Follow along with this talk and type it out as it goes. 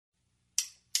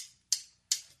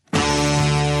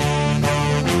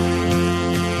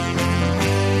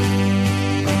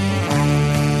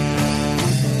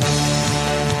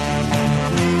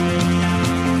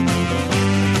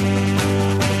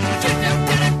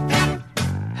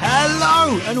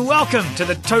Hello and welcome to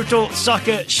the Total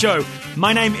Soccer Show.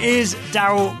 My name is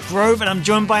Daryl Grove and I'm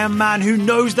joined by a man who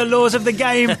knows the laws of the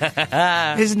game.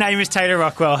 His name is Taylor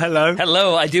Rockwell. Hello.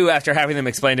 Hello, I do after having them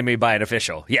explained to me by an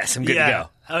official. Yes, I'm good to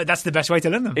go. That's the best way to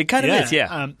learn them. It kind of is,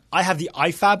 yeah. I have the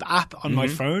IFAB app on my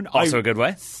phone. Also a good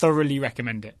way. Thoroughly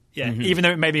recommend it. Yeah, even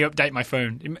though it made me update my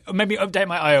phone. It made me update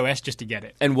my iOS just to get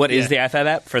it. And what is the IFAB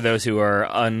app for those who are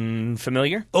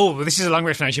unfamiliar? Oh, well, this is a long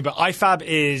explanation, but IFAB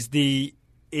is the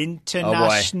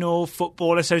International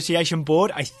Football Association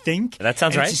Board, I think. That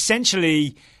sounds right. It's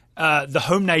essentially the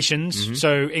home nations,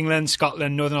 so England,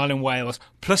 Scotland, Northern Ireland, Wales,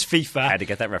 plus FIFA. Had to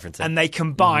get that reference in. And they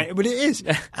combine, but it is.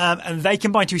 And they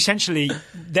combine to essentially,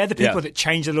 they're the people that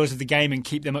change the laws of the game and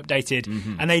keep them updated.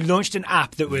 And they launched an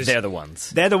app that was... They're the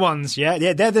ones. They're the ones,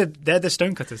 yeah. They're the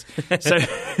stonecutters. So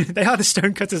they are the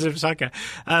stonecutters of soccer.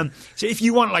 So if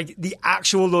you want like the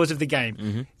actual laws of the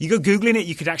game, you go Googling it,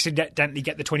 you could accidentally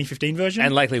get the 2015 version.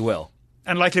 And likely will.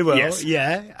 Yes.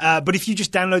 Yeah. But if you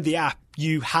just download the app,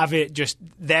 you have it just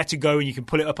there to go and you can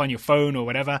pull it up on your phone or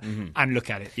whatever and look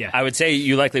at it. Yeah. I would say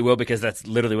you likely will because that's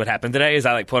literally what happened today is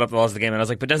I pulled up the laws of the game and I was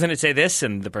like, but doesn't it say this?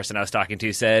 And the person I was talking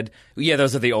to said, yeah,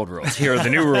 those are the old rules. Here are the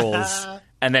new rules.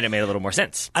 And then it made a little more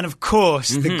sense. And of course,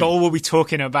 the goal we'll be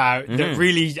talking about that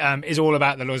really is all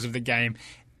about the laws of the game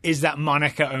is that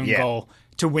Monica own goal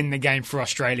to win the game for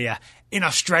Australia. In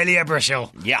Australia,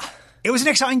 Brazil. Yeah. It was an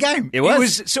exciting game. It was. It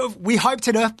was sort of, we hyped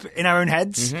it up in our own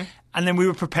heads, and then we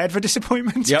were prepared for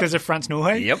disappointment because of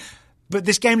France-Norway. Yep. But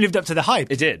this game lived up to the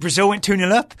hype. It did. Brazil went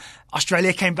 2-0 up.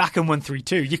 Australia came back and won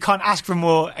 3-2. You can't ask for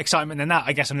more excitement than that,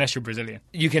 I guess, unless you're Brazilian.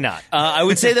 You cannot. I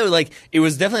would say, though, it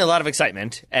was definitely a lot of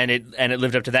excitement, and it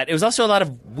lived up to that. It was also a lot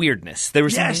of weirdness. There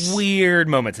were some weird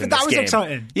moments in this game. That was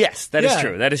exciting. Yes, that is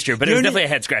true. That is true. But it was definitely a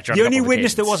head-scratcher on the a couple only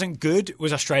weirdness occasions. that wasn't good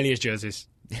was Australia's jerseys.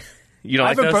 You don't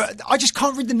like those? I just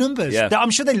can't read the numbers. Yeah.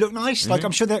 I'm sure they look nice. Like I'm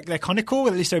sure they're kind of cool.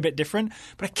 At least they're a bit different.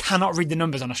 But I cannot read the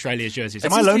numbers on Australia's jerseys.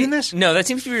 Am I alone in this? No, that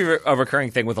seems to be a recurring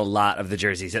thing with a lot of the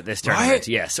jerseys at this tournament. Right?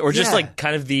 Yes, or just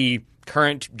kind of the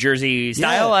current jersey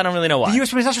style. Yeah. I don't really know why. The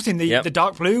US Women's National Team, the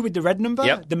dark blue with the red number.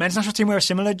 Yep. The men's national team wear a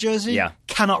similar jersey. Yeah.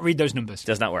 Cannot read those numbers.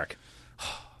 Does not work.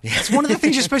 It's one of the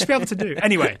things you're supposed to be able to do.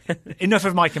 Anyway, enough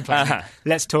of my complaining.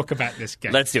 Let's talk about this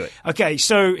game. Let's do it. Okay,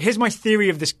 so here's my theory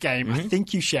of this game. I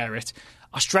think you share it.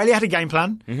 Australia had a game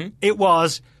plan. It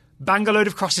was bang a load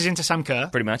of crosses into Sam Kerr.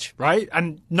 Pretty much. Right?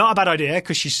 And not a bad idea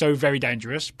because she's so very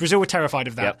dangerous. Brazil were terrified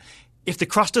of that. Yep. If the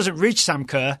cross doesn't reach Sam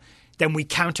Kerr, then we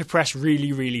counter-press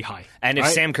really, really high. And if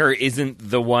Sam Kerr isn't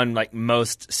the one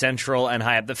most central and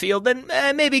high up the field, then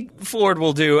maybe Ford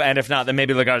will do, and if not, then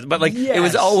maybe Lagarde. But it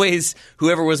was always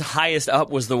whoever was highest up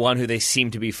was the one who they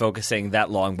seemed to be focusing that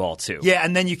long ball to. Yeah,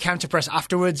 and then you counter-press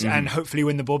afterwards and hopefully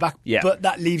win the ball back. Yeah. But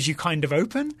that leaves you kind of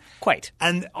open. Quite.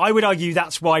 And I would argue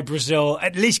that's why Brazil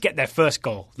at least get their first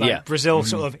goal. Brazil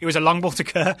sort of, it was a long ball to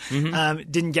Kerr,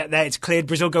 didn't get there. It's cleared.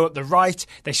 Brazil go up the right.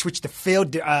 They switch the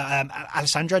field.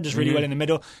 Alessandra does really well in the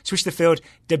middle. Switch the field.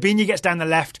 Dabinha gets down the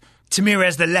left.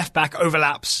 Tamirez, the left back,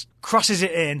 overlaps, crosses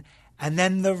it in. And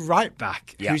then the right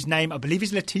back, whose name I believe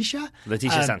is Leticia.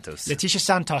 Leticia Santos. Leticia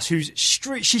Santos,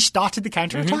 she started the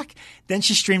counter-attack. Then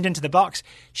she streamed into the box.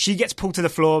 She gets pulled to the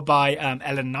floor by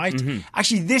Ellen Knight.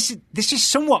 Actually, this is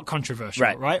somewhat controversial,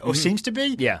 right? Or seems to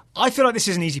be. Yeah. I feel like this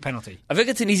is an easy penalty. I think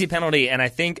it's an easy penalty, and I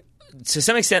think to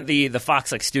some extent the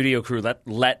Fox studio crew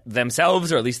let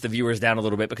themselves or at least the viewers down a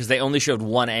little bit because they only showed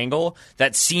one angle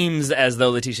that seems as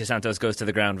though Leticia Santos goes to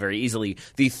the ground very easily.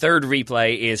 The third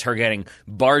replay is her getting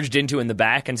barged into in the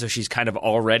back, and so she's kind of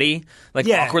already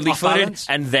awkwardly footed balance.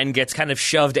 and then gets kind of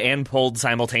shoved and pulled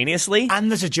simultaneously.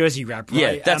 And there's a jersey grab, right?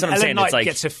 Yeah, that's what I'm Ellen saying. Knight It's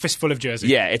gets a fistful of jersey.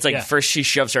 Yeah, it's first she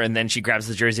shoves her and then she grabs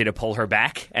the jersey to pull her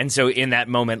back. And so in that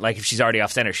moment, if she's already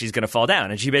off center, she's going to fall down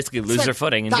and she basically loses her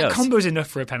footing and that goes. That combo's enough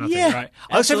for a penalty, right?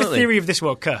 I also have a absolutely. theory of this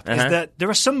World Cup is that there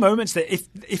are some moments that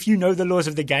if you know the laws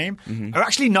of the game are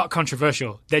actually not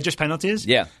controversial. They're just penalties.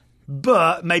 Yeah.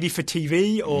 But maybe for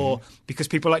TV or because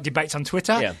people like debates on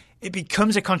Twitter, it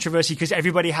becomes a controversy because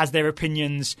everybody has their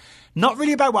opinions, not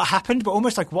really about what happened, but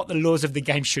almost like what the laws of the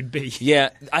game should be. Yeah,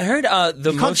 I heard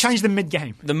you can't change them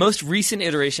mid-game. The most recent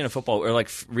iteration of football, or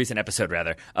recent episode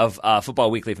rather, of Football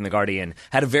Weekly from The Guardian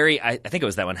had a very, I think it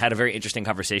was that one, had a very interesting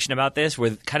conversation about this,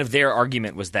 where kind of their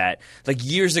argument was that,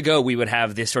 years ago we would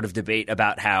have this sort of debate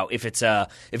about how if it's a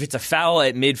foul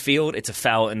at midfield, it's a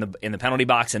foul in the penalty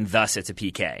box, and thus it's a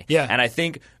PK. Yeah. And I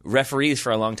think referees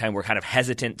for a long time were kind of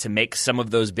hesitant to make some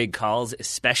of those big big calls,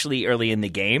 especially early in the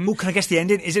game. Well, can I guess the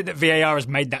ending? Is it that VAR has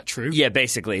made that true? Yeah,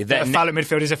 basically. That a foul at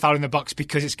midfield is a foul in the box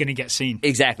because it's going to get seen.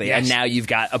 Exactly. Yes. And now you've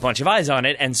got a bunch of eyes on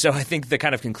it. And so I think the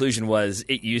kind of conclusion was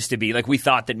it used to be like we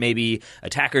thought that maybe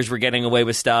attackers were getting away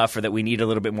with stuff or that we need a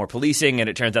little bit more policing. And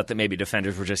it turns out that maybe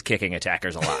defenders were just kicking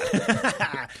attackers a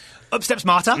lot. Up steps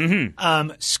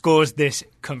Marta, scores this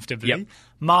comfortably. Yep.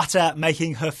 Marta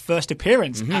making her first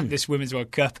appearance at this Women's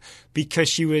World Cup because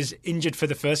she was injured for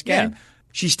the first game. Yeah.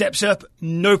 She steps up,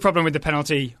 no problem with the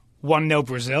penalty, 1-0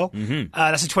 Brazil.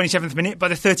 That's the 27th minute. By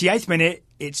the 38th minute,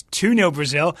 it's 2-0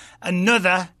 Brazil.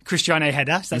 Another Cristiane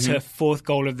header. So that's her fourth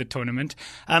goal of the tournament.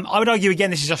 I would argue,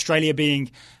 again, this is Australia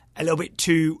being a little bit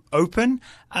too open.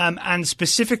 And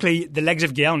specifically, the legs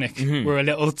of Gielnik were a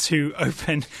little too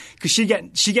open because she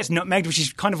gets nutmegged, which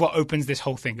is kind of what opens this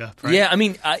whole thing up. Right? Yeah, I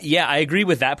mean, I agree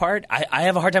with that part. I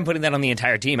have a hard time putting that on the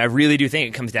entire team. I really do think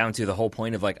it comes down to the whole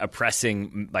point of like a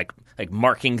pressing, like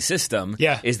marking system.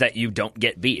 Yeah. Is that you don't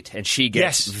get beat, and she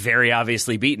gets very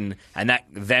obviously beaten, and that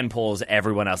then pulls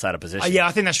everyone else out of position. Yeah,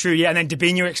 I think that's true. Yeah, and then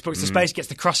Debinho exploits the space, gets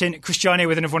the cross in. Cristiane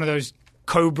with another one of those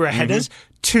Cobra headers.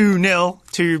 2-0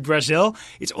 to Brazil.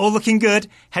 It's all looking good.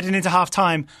 Heading into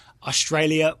half-time,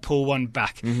 Australia pull one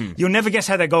back. You'll never guess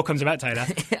how their goal comes about, Taylor.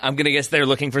 I'm going to guess they're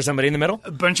looking for somebody in the middle.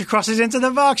 A bunch of crosses into the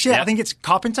box. Yeah, I think it's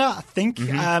Carpenter, I think.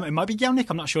 It might be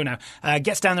Gielnik, I'm not sure now.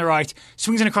 Gets down the right,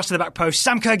 swings in across to the back post.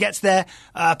 Sam Kerr gets there,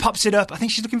 pops it up. I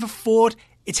think she's looking for Ford.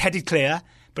 It's headed clear.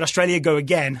 But Australia go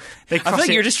again. They cross I feel like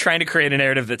it. you're just trying to create a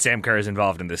narrative that Sam Kerr is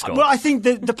involved in this goal. Well, I think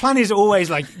the plan is always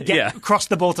cross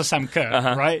the ball to Sam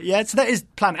Kerr, right? Yeah, so that is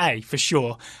plan A for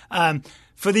sure.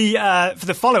 For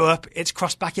the follow up, it's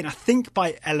crossed back in, I think,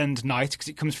 by Elland Knight because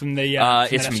it comes from the.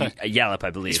 It's from Yallop, I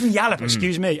believe. It's from Yallop,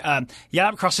 excuse me.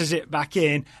 Yallop crosses it back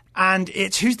in, and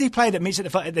it's who's the player that meets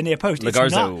at the near post?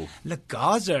 Lagarzo. It's not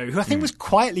Lagarzo, who I think was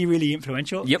quietly really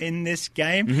influential in this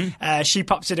game. She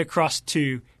pops it across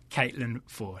to Caitlin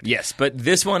Ford. Yes, but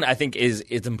this one I think is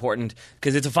important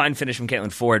because it's a fine finish from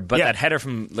Caitlin Ford, but that header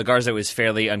from Lagarzo is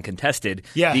fairly uncontested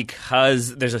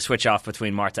because there's a switch off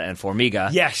between Marta and Formiga.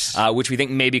 Yes. Which we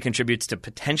think maybe contributes to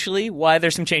potentially why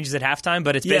there's some changes at halftime,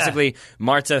 but it's basically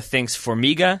Marta thinks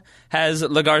Formiga has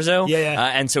Lagarzo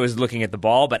and so is looking at the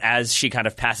ball, but as she kind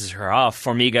of passes her off,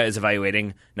 Formiga is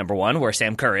evaluating, number one, where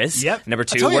Sam Kerr is, number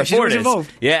two, where Ford is.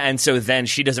 Involved. Yeah, and so then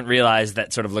she doesn't realize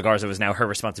that sort of Lagarzo is now her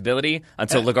responsibility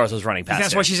until Lagarzo's running past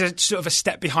That's her. why she's sort of a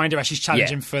step behind her as she's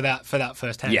challenging for that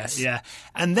first header. Yes. Yeah.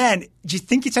 And then, do you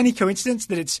think it's any coincidence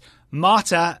that it's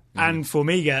Marta and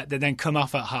Formiga that then come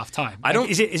off at half time?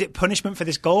 Is it punishment for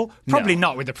this goal? Probably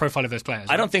not with the profile of those players.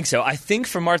 I don't think so. I think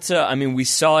for Marta, I mean, we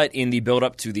saw it in the build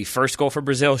up to the first goal for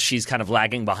Brazil. She's kind of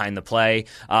lagging behind the play.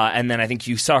 And then I think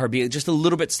you saw her be just a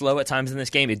little bit slow at times in this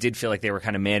game. It did feel like they were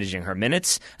kind of managing her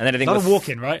minutes. And then I think a lot of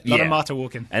walking, right? A lot of Marta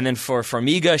walking. And then for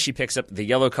Formiga, she picks up the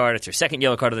yellow card. It's her second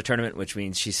yellow card of the tournament, which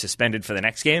means she's suspended for the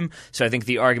next game. So I think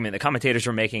the argument the commentators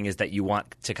were making is that you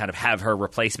want to kind of have her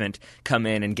replacement come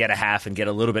in and get a half and get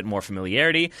a little bit more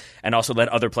familiarity and also let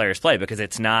other players play because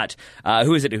it's not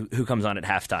who is it who comes on at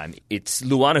halftime? It's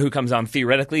Luana who comes on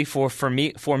theoretically for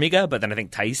Formiga, but then I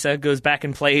think Thaisa goes back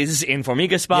and plays in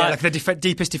Formiga's spot. Yeah, like the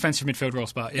deepest defensive midfield role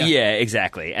spot. Yeah,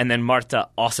 exactly. And then Marta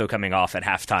also coming off at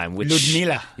halftime, which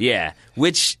Ludmila. Yeah,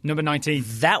 which number 19.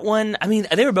 That one, I mean,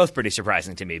 they were both pretty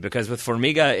surprising to me because with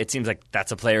Formiga, it seems like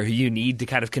that's a player who you need to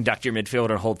kind of conduct your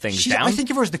midfield and hold things down. I think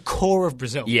of her as the core of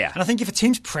Brazil. Yeah. And I think if a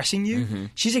team's pressing you,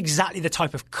 she's exactly the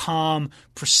type of calm,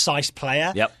 precise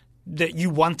player that you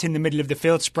want in the middle of the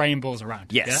field spraying balls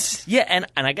around. Yes. Yeah, and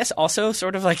I guess also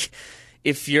sort of like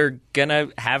if you're going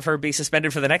to have her be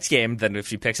suspended for the next game, then if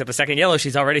she picks up a second yellow,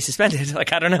 she's already suspended.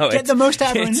 Like, I don't know. Get the most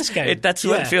out of her in this game. That's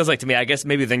what it feels like to me. I guess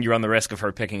maybe then you run the risk of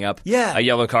her picking up a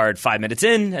yellow card 5 minutes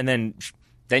in, and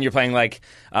then you're playing like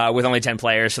with only 10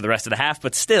 players for the rest of the half.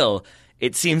 But still,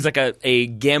 it seems like a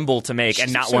gamble to make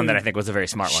and not one that I think was a very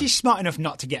smart one. She's smart enough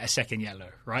not to get a second yellow,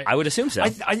 right? I would assume so.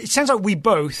 It sounds like we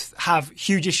both have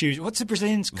huge issues. What's the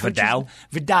Brazilian's coach?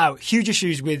 Vidal. Huge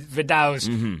issues with Vidal's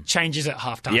changes at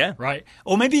halftime, right?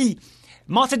 Or maybe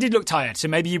Marta did look tired, so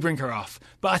maybe you bring her off.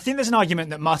 But I think there's an argument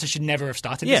that Marta should never have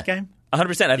started this game.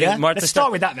 100%. I think Marta Let's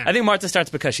start with that then. I think Marta starts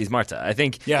because she's Marta. I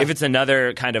think if it's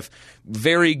another kind of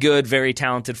very good, very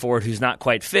talented forward who's not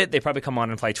quite fit, they probably come on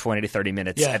and play 20 to 30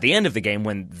 minutes at the end of the game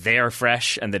when they're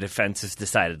fresh and the defense is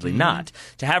decidedly not.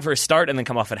 To have her start and then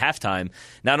come off at halftime,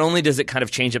 not only does it kind of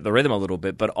change up the rhythm a little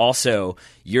bit, but also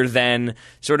you're then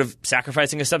sort of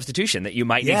sacrificing a substitution that you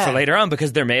might need for later on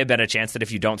because there may have been a chance that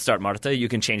if you don't start Marta, you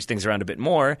can change things around a bit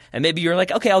more. And maybe you're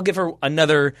like, okay, I'll give her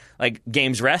another like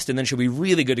game's rest and then she'll be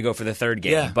really good to go for the third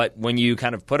game. Yeah. But when you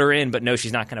kind of put her in but know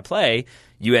she's not going to play,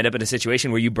 you end up in a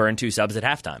situation where you burn 2 subs at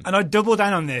halftime. And I double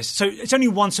down on this. So it's only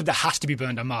one sub that has to be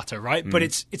burned on Marta, right? But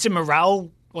it's a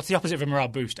morale. What's the opposite of a morale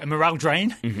boost? A morale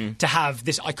drain to have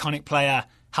this iconic player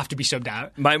have to be subbed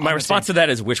out. My response to that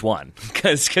is which one?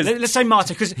 Because let's say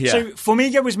Marta. So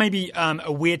Formiga was maybe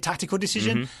a weird tactical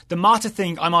decision. The Marta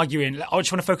thing, I'm arguing. I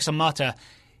just want to focus on Marta.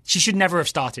 She should never have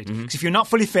started. Because if you're not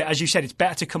fully fit, as you said, it's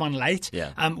better to come on late.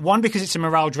 Yeah. One, because it's a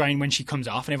morale drain when she comes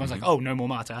off, and everyone's like, "Oh, no more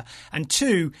Marta." And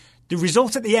two, the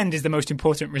result at the end is the most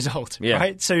important result,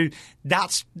 right? So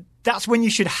that's when you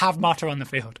should have Marta on the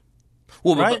field.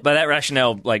 Well, right? by that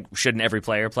rationale, like, shouldn't every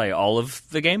player play all of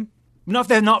the game? Not if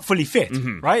they're not fully fit,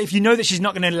 right? If you know that she's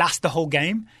not going to last the whole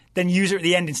game, then use her at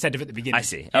the end instead of at the beginning. I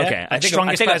see. Okay. I think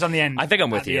strongest players on the end. I think I'm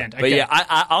with you. Okay. But yeah,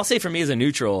 I'll say for me as a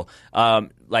neutral,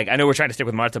 like, I know we're trying to stick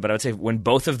with Marta, but I would say when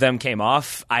both of them came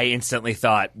off, I instantly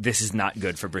thought this is not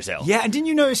good for Brazil. Yeah, and didn't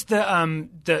you notice that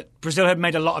that Brazil had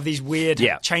made a lot of these weird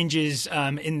changes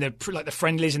in the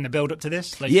friendlies in the build up to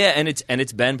this? Like, yeah, and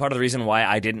it's been part of the reason why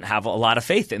I didn't have a lot of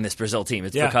faith in this Brazil team.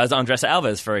 It's because Andressa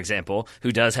Alves, for example,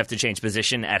 who does have to change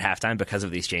position at halftime because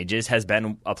of these changes, has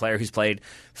been a player who's played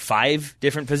 5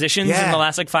 different positions in the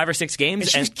last 5 or 6 games.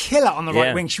 And she was killer on the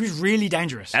right wing. She was really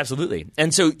dangerous. Absolutely.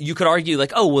 And so you could argue,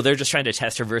 like, oh, well, they're just trying to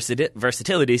test her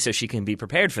versatility so she can be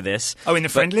prepared for this. Oh, in the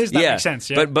friendlies? That makes sense,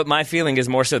 yeah. But my feeling is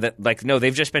more so that, like, no,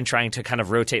 they've just been trying to kind of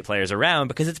rotate players around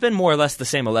because it's been more or less the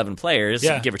same 11 players,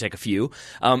 give or take a few.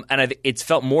 And it's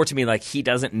felt more to me like he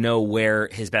doesn't know where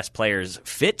his best players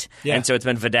fit. Yeah. And so it's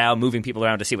been Vidal moving people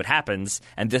around to see what happens.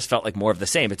 And this felt like more of the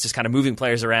same. It's just kind of moving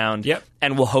players around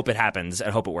and we'll hope it happens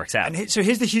and hope it works out. And so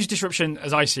here's the huge disruption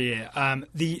as I see it.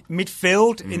 The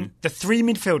midfield, in the 3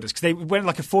 midfielders, because they went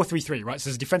like a 4-3-3, right? So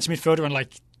there's a defensive midfielder and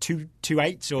like two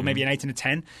 8s or maybe an 8 and a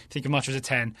 10. Think of Marta as a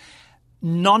 10.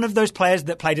 None of those players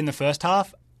that played in the first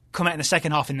half come out in the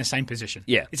second half in the same position.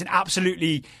 Yeah. It's an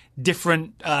absolutely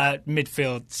different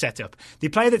midfield setup. The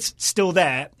player that's still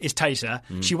there is Taissa.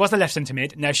 She was the left centre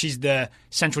mid. Now she's the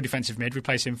central defensive mid,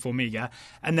 replacing Formiga.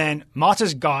 And then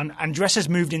Marta's gone. Andressa's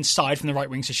moved inside from the right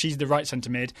wing, so she's the right centre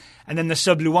mid. And then the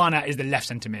sub Luana is the left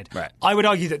centre mid. Right. I would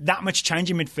argue that much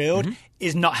change in midfield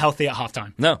is not healthy at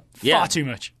halftime. No. Far too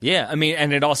much. Yeah, I mean,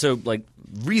 and it also, like,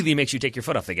 really makes you take your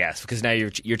foot off the gas because now you're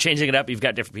changing it up. You've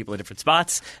got different people in different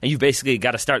spots, and you've basically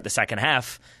got to start the second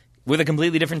half with a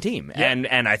completely different team. Yeah.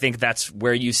 And I think that's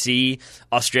where you see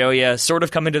Australia sort of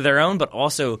come into their own, but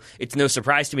also it's no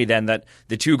surprise to me then that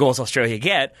the 2 goals Australia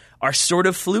get are sort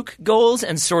of fluke goals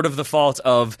and sort of the fault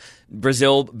of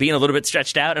Brazil being a little bit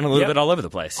stretched out and a little bit all over the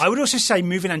place. I would also say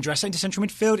moving Andressa into central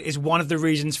midfield is one of the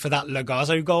reasons for that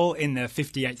Lagazo goal in the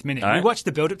 58th minute. We watched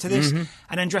the build-up to this, and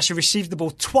Andressa received the ball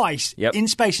twice in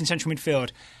space in central midfield,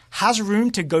 has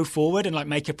room to go forward and like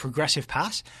make a progressive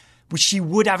pass, which she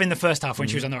would have in the first half when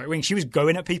she was on the right wing. She was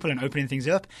going at people and opening things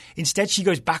up. Instead, she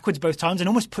goes backwards both times and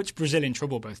almost puts Brazil in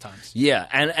trouble both times. Yeah,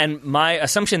 and my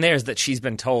assumption there is that she's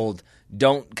been told,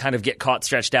 don't kind of get caught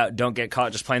stretched out, don't get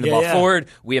caught just playing the ball forward.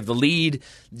 We have the lead.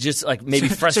 Just like maybe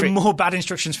frustrate. So more bad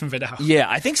instructions from Vidal. Yeah,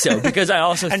 I think so, because I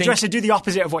also think... Andressa, do the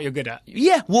opposite of what you're good at.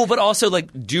 Yeah, well, but also like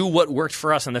do what worked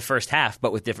for us in the first half,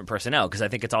 but with different personnel, because I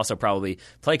think it's also probably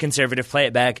play conservative, play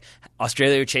it back.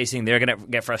 Australia are chasing, they're going to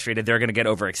get frustrated, they're going to get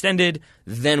overextended.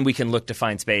 Then we can look to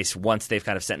find space once they've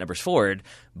kind of set numbers forward.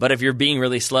 But if you're being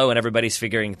really slow and everybody's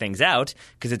figuring things out,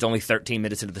 because it's only 13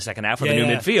 minutes into the second half with a new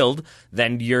midfield,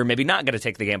 then you're maybe not going to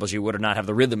take the gambles you would or not have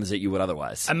the rhythms that you would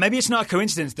otherwise. And maybe it's not a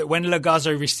coincidence that when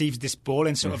Lagazo receives this ball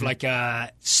in sort of like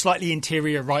a slightly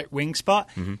interior right wing spot,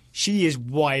 she is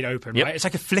wide open, right? It's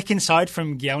like a flick inside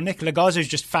from Gielnik. Lagazo's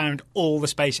just found all the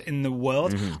space in the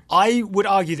world. I would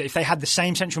argue that if they had the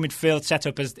same central midfield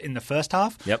setup as in the first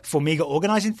half, Formiga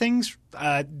organising things,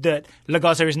 that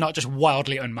Lagazo is not just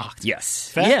wildly unmarked. Yes.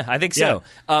 Fair? Yeah, I think so.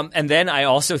 And then I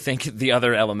also think the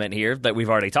other element here that we've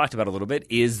already talked about a little bit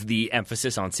is the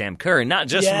emphasis on Sam Kerr, not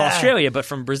just from Australia, but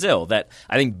from Brazil. That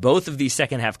I think both of these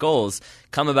second half goals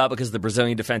come about because the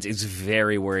Brazilian defense is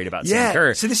very worried about Sam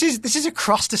Kerr. So this is a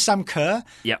cross to Sam Kerr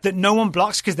that no one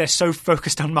blocks because they're so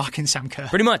focused on marking Sam Kerr.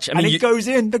 Pretty much. I mean, and it goes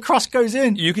in. The cross goes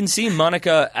in. You can see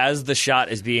Monica as the shot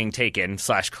is being taken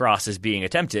 / cross is being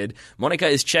attempted. Monica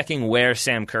is checking where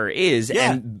Sam Kerr is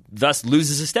and thus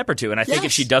loses a step or two. And I think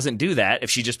if she doesn't do that, if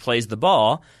she just plays the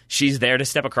ball, she's there to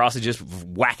step across and just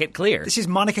whack it clear. This is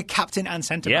Monica captain and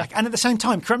centre-back. And at the same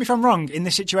time, correct me if I'm wrong, in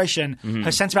this situation,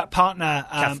 her centre-back partner...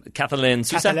 Kathleen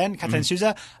Sousa.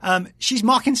 Sousa, she's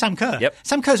marking Sam Kerr.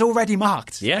 Sam Kerr's already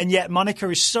marked. And yet Monica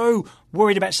is so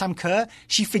worried about Sam Kerr,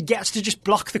 she forgets to just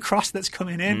block the cross that's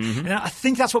coming in. And I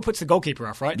think that's what puts the goalkeeper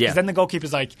off, right? Because then the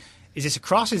goalkeeper's like, is this a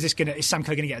cross? Is Sam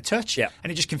Kerr going to get a touch? Yeah.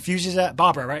 And it just confuses her,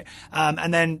 Barbara, right?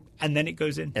 And then it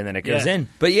goes in. And then it goes in.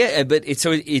 But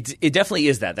it definitely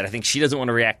is that I think she doesn't want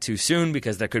to react too soon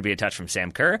because there could be a touch from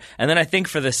Sam Kerr. And then I think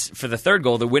for the third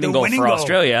goal, the winning goal for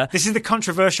Australia. This is the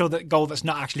controversial goal that's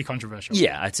not actually controversial.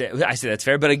 Yeah, I say that's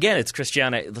fair. But again, it's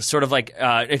Christiana sort of like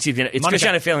it's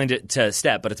Christiana failing to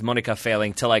step, but it's Monica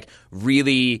failing to like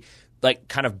really like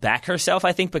kind of back herself,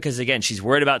 I think, because again, she's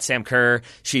worried about Sam Kerr.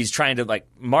 She's trying to like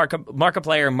mark a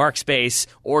player, mark space,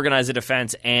 organize a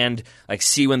defense, and like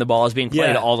see when the ball is being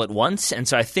played all at once. And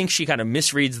so I think she kind of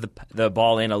misreads the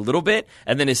ball in a little bit,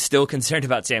 and then is still concerned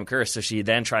about Sam Kerr. So she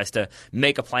then tries to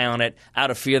make a play on it out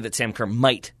of fear that Sam Kerr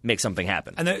might make something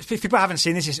happen. And if people haven't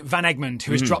seen this, it's Van Egmond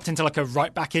who has dropped into like a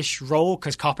right backish role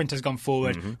because Carpenter's gone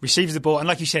forward, receives the ball, and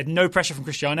like you said, no pressure from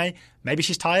Christiane. Maybe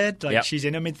she's tired, like she's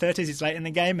in her mid-30s. It's late in the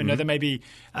game. Another maybe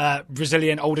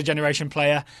Brazilian older generation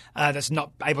player that's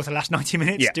not able to last 90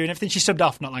 minutes doing everything. She subbed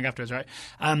off not long afterwards, right?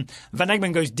 Van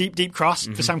Egmond goes deep cross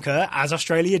for Sam Kerr, as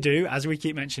Australia do, as we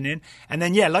keep mentioning. And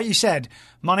then, like you said,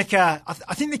 Monica,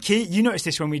 I think the key, you noticed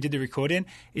this when we did the recording,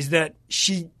 is that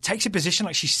she takes a position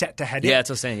like she's set to head it. Yeah, that's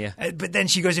what I'm saying, but then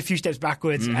she goes a few steps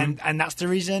backwards, and that's the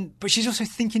reason. But she's also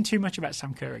thinking too much about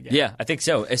Sam Kerr again. Yeah, I think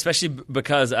so, especially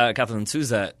because Kathleen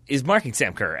Souza is marking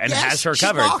Sam Kerr and has her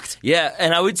covered. Marked. Yeah,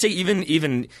 and I would say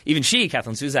even she,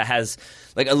 Kathleen Souza, has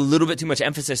like a little bit too much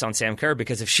emphasis on Sam Kerr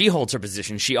because if she holds her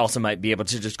position, she also might be able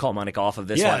to just call Monica off of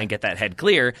this one and get that head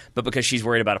clear. But because she's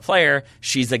worried about a player,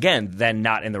 she's again then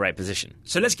not in the right position.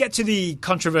 So let's get to the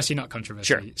controversy, not controversy.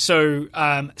 Sure. So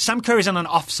Sam Kerr is in an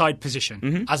offside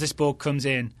position as this ball comes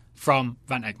in from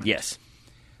Van Egmond. Yes.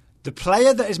 The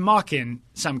player that is marking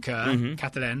Sam Kerr,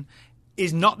 Kathleen,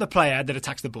 is not the player that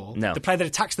attacks the ball. No. The player that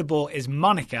attacks the ball is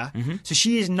Monica. So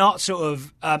she is not sort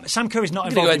of... Sam Kerr is not I'm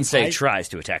involved going to go ahead in and play. say tries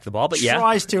to attack the ball, but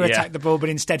Tries to attack the ball, but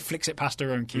instead flicks it past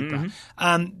her own keeper.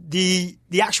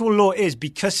 The actual law is,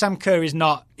 because Sam Kerr is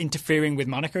not interfering with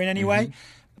Monica in any way,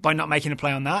 by not making a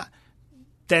play on that,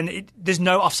 then there's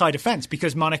no offside offence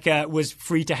because Monica was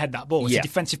free to head that ball. It's a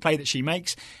defensive play that she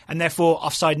makes, and therefore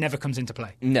offside never comes into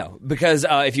play. No, because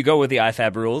if you go with the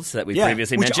IFAB rules that we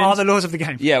previously which mentioned... are the laws of the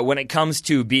game. Yeah, when it comes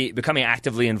to becoming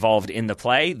actively involved in the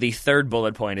play, the third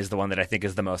bullet point is the one that I think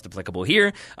is the most applicable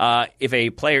here. If a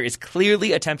player is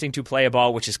clearly attempting to play a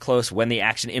ball which is close when the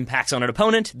action impacts on an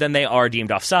opponent, then they are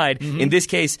deemed offside. In this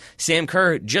case, Sam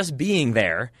Kerr just being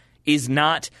there is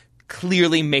not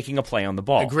clearly making a play on the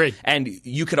ball. Agreed. And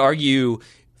you could argue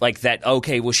like that,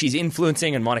 okay, well, she's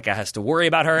influencing and Monica has to worry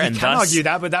about her. You can argue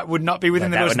that, but that would not be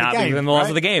within the laws of the game. That would not be within the laws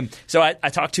of the game. So I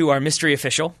talked to our mystery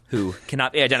official, who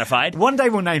cannot be identified. One day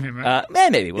we'll name him, right?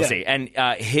 Maybe, we'll see. And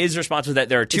his response was that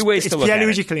there are two ways to look at it.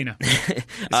 It's Pierluigi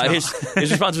Collina.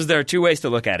 His response was there are two ways to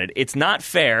look at it. It's not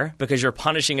fair because you're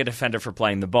punishing a defender for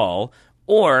playing the ball,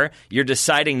 or you're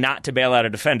deciding not to bail out a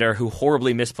defender who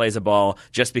horribly misplays a ball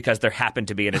just because there happened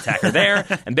to be an attacker there.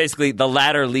 And basically, the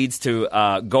latter leads to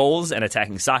goals and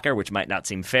attacking soccer, which might not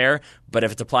seem fair. But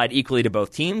if it's applied equally to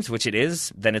both teams, which it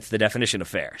is, then it's the definition of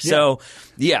fair. Yeah. So,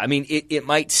 I mean, it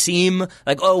might seem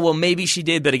like, oh, well, maybe she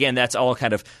did. But again, that's all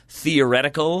kind of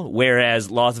theoretical, whereas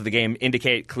laws of the game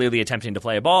indicate clearly attempting to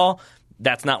play a ball.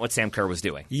 That's not what Sam Kerr was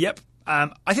doing. Yep. I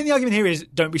think the argument here is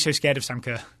don't be so scared of Sam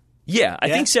Kerr. Yeah, I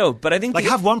think so, but I think...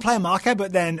 have one player marker,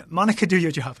 but then Monica, do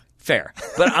your job. Fair.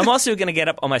 But I'm also going to get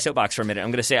up on my soapbox for a minute. I'm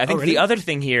going to say, I think the other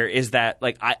thing here is that,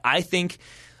 like, I think...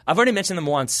 I've already mentioned them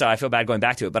once, so I feel bad going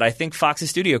back to it, but I think Fox's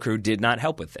studio crew did not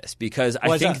help with this because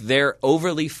I think they're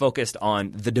overly focused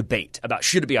on the debate about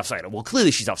should it be offside. Well,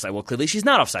 clearly she's offside. Well, clearly she's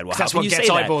not offside. Well, that's what gets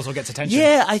eyeballs or gets attention.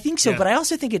 Yeah, I think so, but I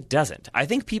also think it doesn't. I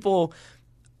think people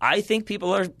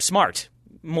are smart,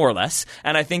 more or less.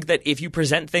 And I think that if you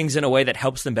present things in a way that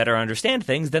helps them better understand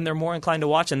things, then they're more inclined to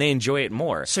watch and they enjoy it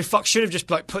more. So Fox should have just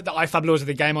like put the IFAB laws of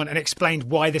the game on and explained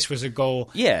why this was a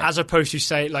goal, as opposed to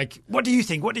say, like, what do you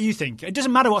think? What do you think? It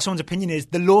doesn't matter what someone's opinion is.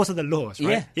 The laws are the laws,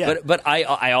 right? Yeah. But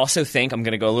I also think I'm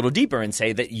going to go a little deeper and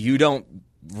say that you don't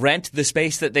rent the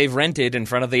space that they've rented in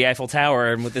front of the Eiffel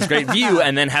Tower and with this great view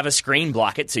and then have a screen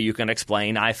block it so you can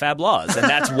explain IFAB laws. And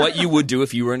that's what you would do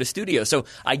if you were in a studio. So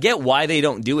I get why they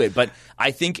don't do it, but I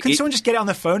think... Can someone just get it on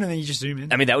their phone and then you just zoom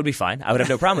in? I mean, that would be fine. I would have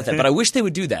no problem with that. But I wish they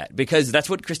would do that because that's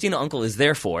what Christina Unkel is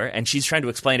there for. And she's trying to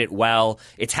explain it while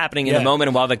it's happening in the moment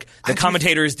and while the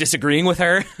commentator is disagreeing with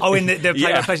her. Oh, in the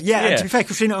play-by-play. Yeah, and to be fair,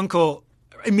 Christina Unkel...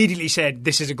 immediately said,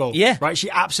 this is a goal. Yeah. Right? She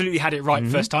absolutely had it right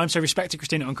first time. So respect to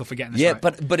Christina Unkel for getting this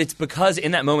right. But it's because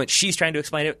in that moment she's trying to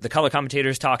explain it. The color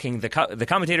commentator's talking. The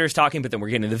commentator's talking. But then we're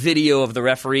getting the video of the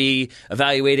referee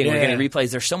evaluating. We're getting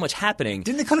replays. There's so much happening.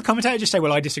 Didn't the color commentator just say,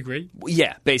 "Well, I disagree"?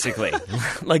 Yeah, basically.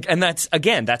 And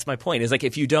that's my point. Is like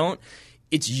if you don't.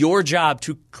 It's your job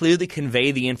to clearly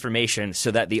convey the information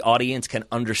so that the audience can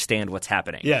understand what's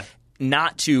happening. Yeah.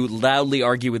 Not to loudly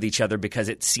argue with each other because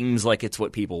it seems like it's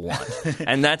what people want.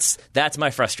 And that's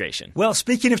my frustration. Well,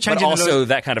 speaking of changing but also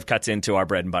that kind of cuts into our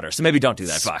bread and butter. So maybe don't do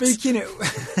that, Fox. Speaking of...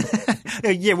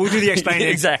 yeah, we'll do the explaining.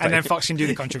 Exactly. And then Fox can do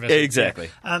the controversy. Exactly.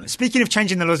 Speaking of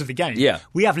changing the laws of the game,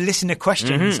 we have listener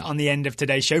questions on the end of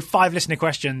today's show. 5 listener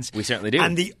questions. We certainly do.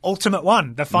 And the ultimate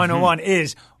one, the final one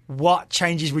is... What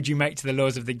changes would you make to the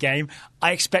laws of the game?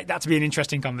 I expect that to be an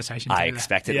interesting conversation. I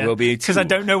expect it will be, too. Because I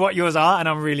don't know what yours are, and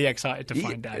I'm really excited to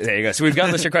find out. There you go. So we've got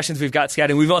listener questions, we've got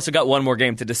scouting, we've also got one more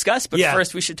game to discuss. But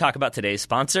first, we should talk about today's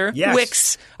sponsor,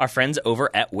 Wix, our friends over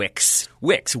at Wix.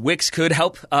 Wix could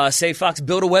help Save Fox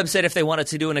build a website if they wanted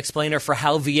to do an explainer for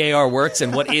how VAR works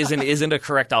and what is and isn't a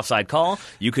correct offside call.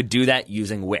 You could do that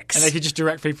using Wix. And they could just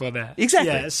direct people there.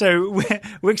 Exactly. Yeah, so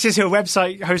Wix is a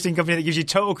website hosting company that gives you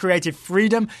total creative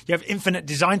freedom. You have infinite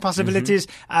design possibilities.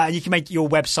 You can make your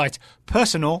website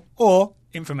personal or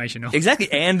informational. Exactly.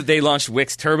 And they launched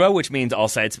Wix Turbo, which means all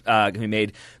sites can be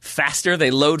made faster. They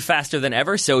load faster than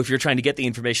ever. So if you're trying to get the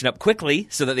information up quickly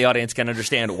so that the audience can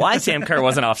understand why Sam Kerr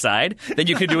wasn't offside, then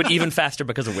you can do it even faster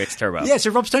because of Wix Turbo. Yeah, so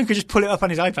Rob Stone could just pull it up on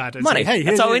his iPad and say, hey,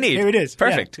 that's all we need. Here it is.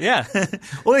 Perfect. Yeah.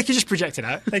 Or they could just project it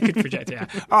out. They could project it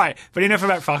out. All right, but enough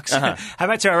about Fox. How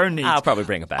about to our own needs? I'll probably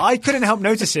bring it back. I couldn't help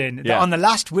noticing that on the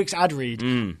last Wix ad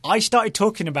read, I started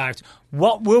talking about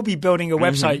what we'll be building a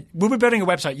website. We'll be building a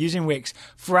website using Wix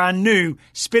for our new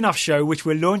spin-off show, which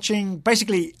we're launching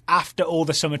basically after all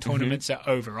the summer tournaments are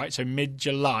over, right? So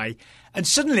mid-July. And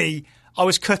suddenly I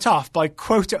was cut off by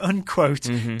quote-unquote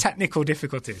technical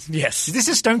difficulties. Yes. Is this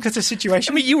a Stonecutter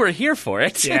situation? I mean, you were here for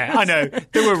it. Yeah, I know.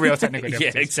 There were real technical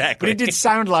difficulties. Yeah, exactly. But it did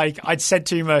sound like I'd said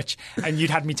too much and you'd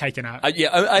had me taken out.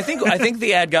 I think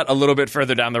the ad got a little bit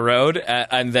further down the road,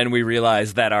 and then we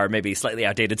realized that our maybe slightly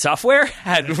outdated software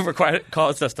had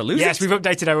caused us to lose it. Yes, we've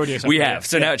updated our audio software. We have.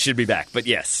 So now it should be back. But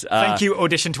yes. Thank you,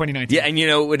 Audition 2019. Yeah, and you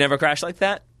know it would never crash like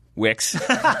that? Wix.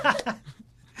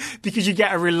 Because you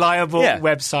get a reliable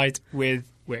website with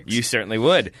Wix. You certainly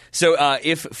would. So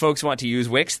if folks want to use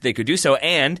Wix, they could do so,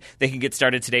 and they can get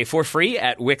started today for free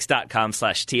at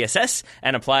wix.com/TSS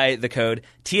and apply the code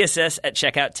TSS at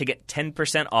checkout to get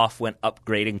 10% off when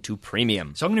upgrading to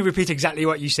premium. So I'm going to repeat exactly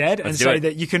what you said and say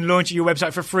that you can launch your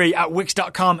website for free at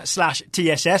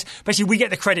wix.com/TSS. Basically, we get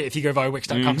the credit if you go via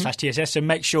wix.com/TSS, so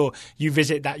make sure you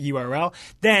visit that URL.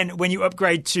 Then when you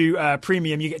upgrade to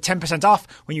premium, you get 10% off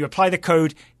when you apply the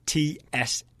code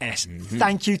TSS.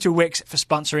 Thank you to Wix for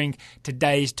sponsoring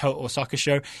today's Total Soccer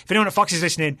Show. If anyone at Fox is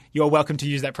listening, you're welcome to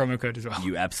use that promo code as well.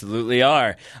 You absolutely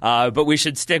are. But we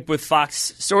should stick with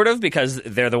Fox, sort of, because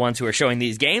they're the ones who are showing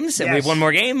these games. And we have one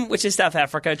more game, which is South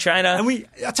Africa, China. And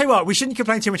I'll tell you what, we shouldn't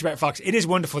complain too much about Fox. It is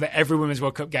wonderful that every Women's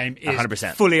World Cup game is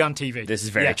 100% fully on TV. This is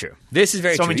very true. This is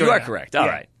very true. You are correct. All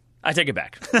right. I take it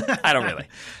back. I don't really.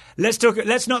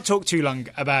 Let's not talk too long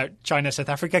about China, South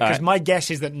Africa, because my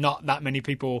guess is that not that many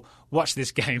people watch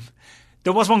this game.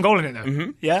 There was one goal in it,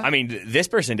 though. Yeah? I mean, this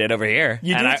person did over here.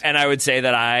 You did? And I would say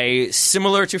that I,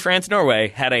 similar to France-Norway,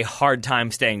 had a hard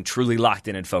time staying truly locked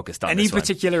in and focused on this one. Any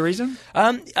particular reason?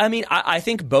 I mean, I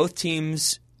think both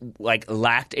teams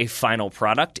lacked a final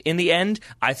product in the end.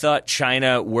 I thought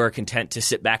China were content to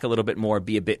sit back a little bit more,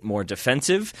 be a bit more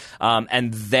defensive,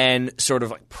 and then sort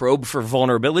of probe for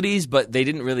vulnerabilities, but they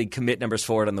didn't really commit numbers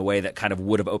forward in the way that kind of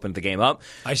would have opened the game up.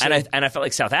 I see. And I felt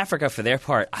like South Africa, for their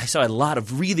part, I saw a lot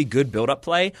of really good build-up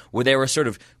play where there were sort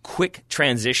of quick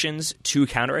transitions to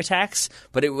counterattacks,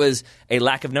 but it was a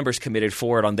lack of numbers committed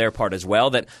forward on their part as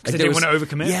well. That they didn't want to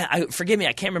overcommit? Yeah, forgive me,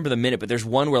 I can't remember the minute, but there's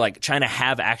one where China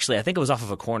have actually, I think it was off of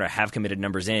a corner, have committed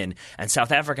numbers in, and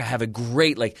South Africa have a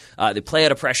great they play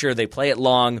out of pressure, they play it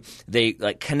long, they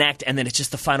connect, and then it's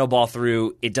just the final ball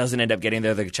through. It doesn't end up getting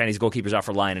there. The Chinese goalkeeper's off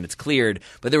her line and it's cleared.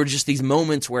 But there were just these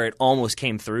moments where it almost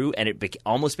came through and it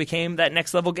almost became that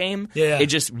next level game. Yeah. It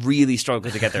just really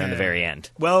struggled to get there in the very end.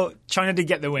 Well, China did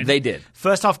get the win. They did.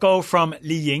 First half goal from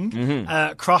Li Ying,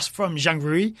 cross from Zhang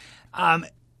Rui.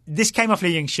 This came off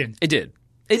Li Ying's shin. It did.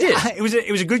 It did.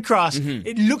 It was a good cross.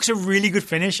 It looks a really good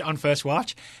finish on first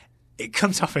watch. It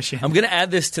comes off a shin. I'm going to add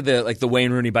this to the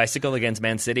Wayne Rooney bicycle against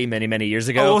Man City many years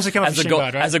ago. Oh, also came off a shin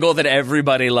pad, right? As a goal that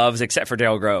everybody loves except for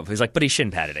Daryl Grove. He's like, but he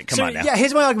shin padded it. Come on now. Yeah,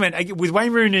 here's my argument. With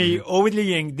Wayne Rooney or with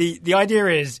Li Ying, the idea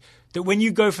is that when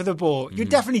you go for the ball, you're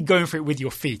definitely going for it with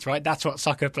your feet, right? That's what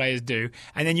soccer players do.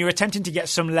 And then you're attempting to get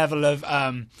some level of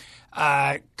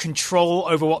control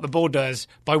over what the ball does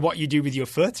by what you do with your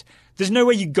foot. There's no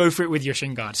way you go for it with your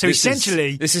shin guard. So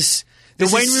essentially, this is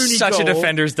Wayne Rooney such goal, a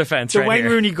defender's defense. The right Wayne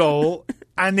here. Rooney goal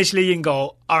and this Lee Ying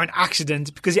goal are an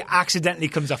accident because it accidentally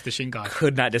comes off the shin guard.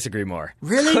 Could not disagree more.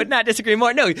 Really? Could not disagree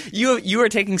more. No, you are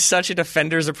taking such a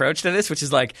defender's approach to this, which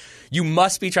is like you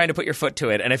must be trying to put your foot to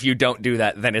it, and if you don't do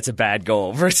that, then it's a bad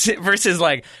goal. Versus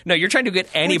like, no, you're trying to get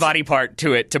any body part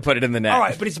to it to put it in the net. All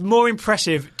right, but it's more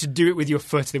impressive to do it with your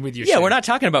foot than with your shin. Yeah, we're not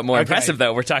talking about more impressive,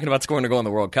 though. We're talking about scoring a goal in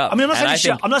the World Cup. I mean,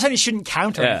 I'm not saying it shouldn't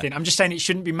count or anything. I'm just saying it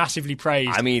shouldn't be massively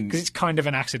praised. I mean, because it's kind of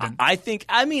an accident. I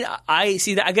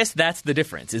see that. I guess that's the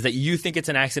difference, is that you think it's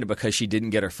an accident because she didn't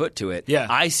get her foot to it. Yeah.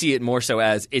 I see it more so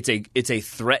as it's a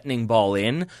threatening ball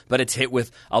in, but it's hit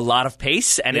with a lot of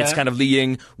pace, and it's kind of Li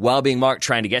Ying, while being marked,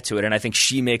 trying to get to it. And I think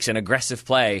she makes an aggressive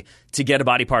play to get a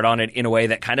body part on it in a way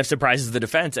that kind of surprises the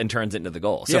defense and turns it into the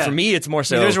goal. So for me, it's more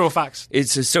so. Those are all facts.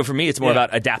 So for me, it's more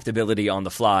about adaptability on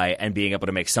the fly and being able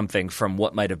to make something from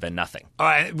what might have been nothing. All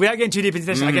right, without getting too deep into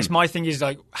this, I guess my thing is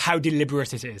like how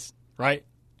deliberate it is, right?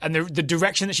 And the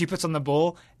direction that she puts on the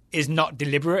ball is not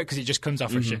deliberate because it just comes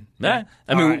off her shin. Yeah.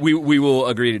 I mean, we will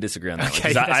agree to disagree on that one.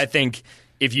 'Cause yes. I think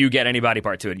if you get any body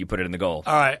part to it, you put it in the goal.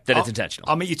 All right. Then it's intentional.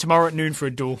 I'll meet you tomorrow at noon for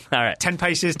a duel. All right. 10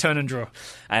 paces, turn and draw.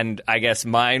 And I guess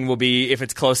mine will be, if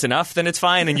it's close enough, then it's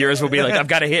fine. And yours will be like, I've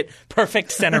got to hit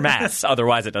perfect center mass.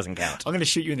 Otherwise, it doesn't count. I'm going to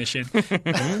shoot you in the shin.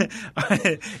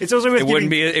 It's also worth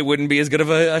It wouldn't be as good of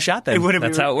a shot then. It wouldn't.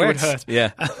 That's how it works. It would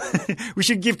hurt. Yeah. We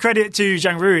should give credit to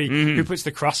Zhang Rui, who puts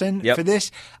the cross in for this.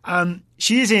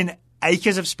 She is in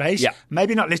acres of space. Yeah.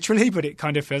 Maybe not literally, but it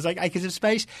kind of feels like acres of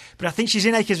space. But I think she's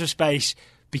in acres of space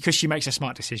because she makes a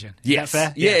smart decision. Is that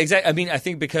fair? Yeah, exactly. I mean, I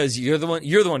think because you're the one who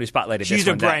spotlighted this one. She's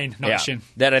the brain, not the shin.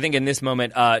 That I think in this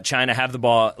moment, China have the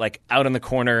ball like out in the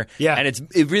corner, and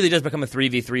it really does become a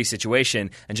 3v3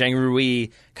 situation. And Zhang Rui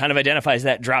kind of identifies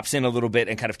that, drops in a little bit,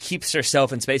 and kind of keeps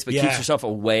herself in space, but keeps herself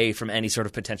away from any sort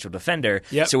of potential defender.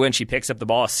 Yep. So when she picks up the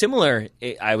ball, similar,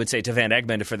 I would say, to Van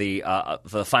Egmond for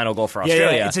the final goal for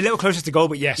Australia. Yeah, it's a little closer to goal,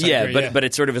 but yes, I agree, but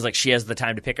it sort of is like she has the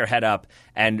time to pick her head up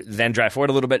and then drive forward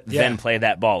a little bit, then play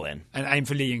that ball in. And aim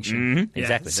for Li Ying shin.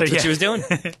 Exactly. That's what she was doing.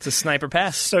 It's a sniper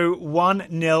pass. So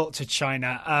 1-0 to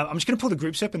China. I'm just going to pull the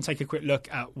groups up and take a quick look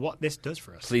at what this does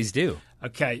for us. Please do.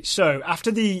 Okay, so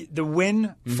after the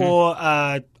win for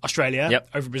Australia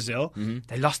over Brazil,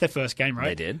 they lost their first game, right?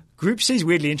 They did. Group C is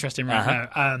weirdly interesting right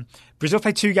now. Brazil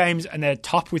played 2 games and they're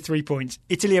top with 3 points.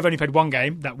 Italy have only played 1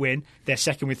 game, that win. They're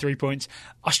second with 3 points.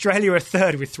 Australia are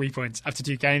third with 3 points after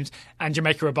 2 games. And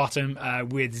Jamaica are bottom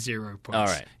with 0 points. All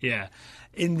right. Yeah.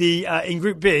 In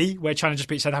Group B, where China just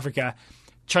beat South Africa,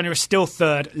 China is still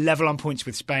third, level on points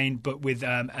with Spain, but with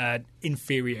an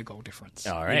inferior goal difference.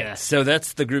 All right. Yeah. So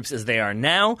that's the groups as they are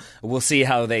now. We'll see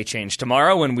how they change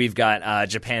tomorrow when we've got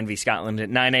Japan v. Scotland at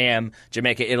 9 a.m.,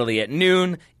 Jamaica, Italy at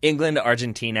noon, England,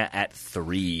 Argentina at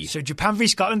 3. So Japan v.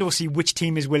 Scotland, we'll see which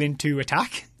team is willing to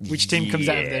attack, which team comes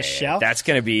out of their shell. That's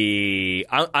going to be...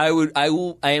 I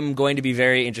am going to be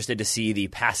very interested to see the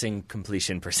passing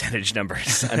completion percentage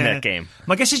numbers in that game.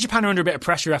 My guess is Japan are under a bit of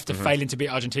pressure after failing to beat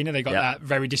Argentina. They got that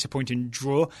very disappointing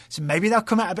draw. So maybe they'll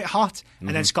come out a bit hot, and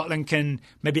then Scotland can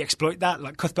maybe exploit that,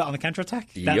 like Cuthbert on the counter-attack.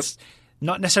 That's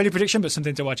not necessarily a prediction, but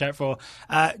something to watch out for.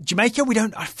 Jamaica,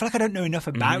 I feel like I don't know enough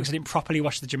about because I didn't properly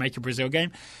watch the Jamaica-Brazil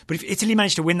game. But if Italy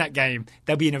managed to win that game,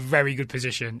 they'll be in a very good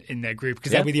position in their group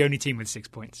because they'll be the only team with 6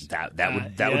 points. That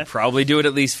would probably do it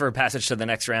at least for passage to the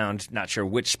next round. Not sure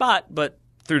which spot, but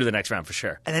through to the next round for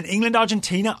sure. And then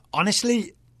England-Argentina,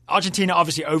 honestly... Argentina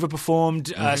obviously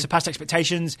overperformed, surpassed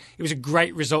expectations. It was a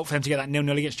great result for them to get that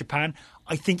 0-0 against Japan.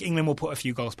 I think England will put a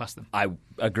few goals past them. I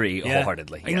agree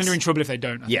wholeheartedly. England are in trouble if they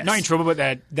don't. Not in trouble,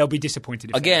 but they'll be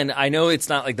disappointed. Again, I know it's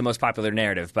not like the most popular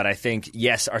narrative, but I think,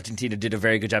 yes, Argentina did a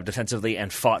very good job defensively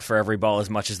and fought for every ball as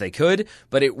much as they could,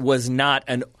 but it was not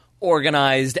an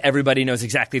organized, everybody knows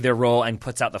exactly their role and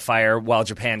puts out the fire while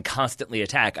Japan constantly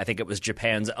attack. I think it was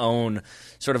Japan's own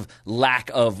sort of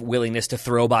lack of willingness to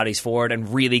throw bodies forward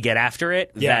and really get after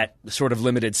it that sort of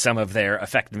limited some of their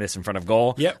effectiveness in front of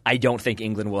goal. Yep. I don't think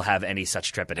England will have any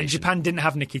such trepidation. And Japan didn't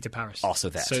have Nikita Paris.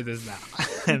 Also that. So there's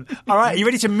that. All right, are you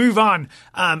ready to move on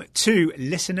to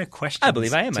listener questions? I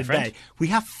believe I am, my friend. We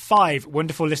have 5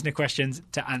 wonderful listener questions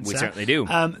to answer. We certainly do.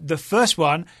 The first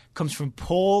one comes from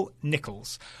Paul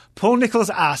Nichols. Paul Nichols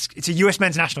asks, it's a US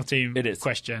men's national team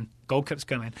question. Gold Cup's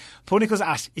coming. Paul Nichols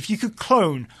asks, if you could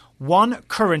clone one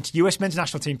current US men's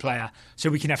national team player so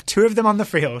we can have 2 of them on the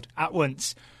field at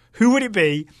once, who would it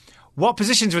be? What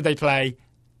positions would they play?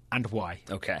 and why?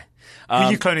 Okay. Who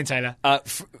are you cloning, Taylor?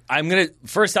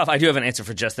 First off, I do have an answer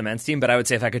for just the men's team, but I would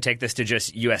say if I could take this to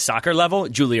just U.S. soccer level,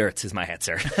 Julie Ertz is my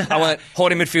answer. I want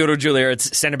holding midfielder Julie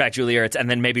Ertz, center back Julie Ertz, and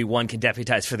then maybe one can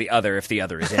deputize for the other if the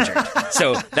other is injured.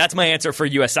 So that's my answer for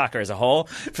U.S. soccer as a whole.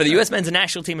 For the U.S. men's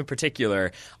national team in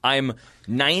particular, I'm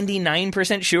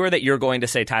 99% sure that you're going to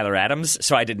say Tyler Adams,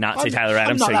 so I did not say Tyler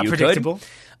Adams, I'm not so that you predictable. could.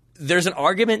 There's an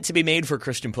argument to be made for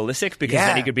Christian Pulisic because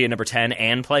then he could be a number 10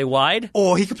 and play wide.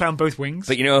 Or he could play on both wings.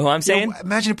 But you know who I'm saying?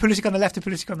 Imagine a Pulisic on the left and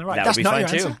Pulisic on the right. That That's would be not fine your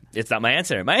too. answer. It's not my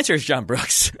answer. My answer is John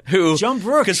Brooks. John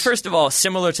Brooks. Because first of all,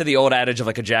 similar to the old adage of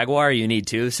like a Jaguar, you need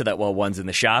two so that while one's in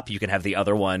the shop, you can have the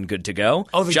other one good to go.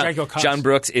 Oh, the Jaguar cars. John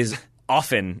Brooks is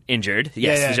often injured.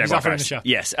 Yes, the Jaguar he's often cars. in the shop.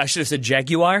 Yes, I should have said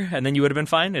Jaguar, and then you would have been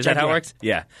fine. Is that how it works?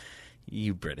 Yeah.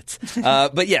 You Brits.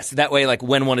 But yes, that way, like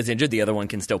when one is injured, the other one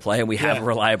can still play, and we have a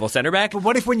reliable center back. But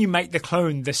what if when you make the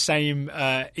clone, the same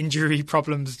injury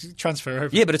problems transfer over?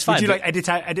 Yeah, but it's fine. Would you like edit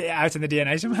it out in the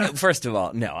DNA somehow? First of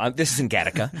all, no, this isn't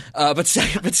Gattaca.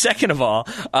 But second of all,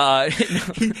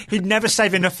 he'd never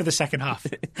save enough for the second half.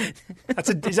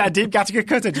 Is that a deep Gattaca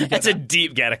cut? Or do you get that's a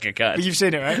deep Gattaca cut. But you've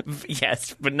seen it, right?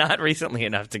 Yes, but not recently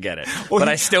enough to get it. But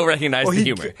I still recognize the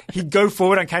humor. He'd go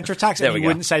forward on counterattacks and he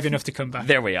wouldn't save enough to come back.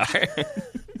 There we are.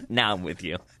 Now I'm with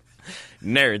you.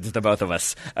 Nerds, the both of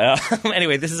us.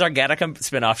 Anyway, this is our Gattaca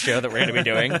spin-off show that we're going to be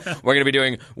doing. We're going to be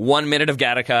doing 1 minute of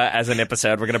Gattaca as an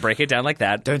episode. We're going to break it down like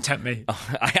that. Don't tempt me.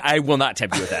 I will not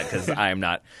tempt you with that because I am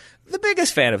not the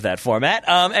biggest fan of that format.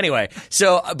 Anyway,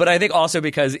 but I think also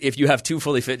because if you have two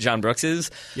fully fit John Brookses,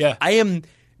 I am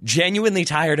genuinely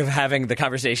tired of having the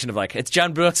conversation of like, it's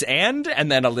John Brooks and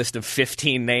then a list of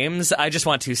 15 names. I just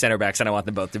want two center backs and I want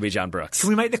them both to be John Brooks. Can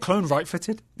we make the clone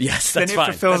right-footed? Yes, that's fine.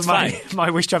 Then it fulfills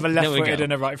my wish to have a left-footed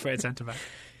and a right-footed centre back.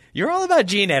 You're all about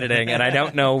gene editing, and I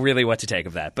don't know really what to take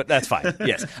of that, but that's fine.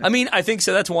 Yes. I mean, I think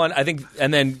so. That's one. I think,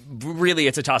 and then really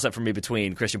it's a toss-up for me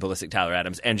between Christian Pulisic, Tyler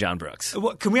Adams, and John Brooks.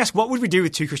 Can we ask, what would we do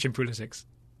with two Christian Pulisics?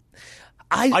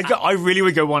 I really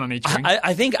would go one on each wing.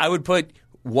 I think I would put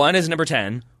one as number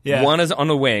 10, one is on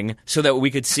the wing, so that we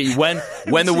could see when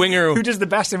the winger... Who does the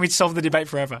best, and we'd solve the debate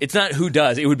forever. It's not who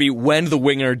does. It would be when the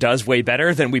winger does way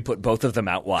better, then we put both of them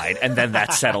out wide, and then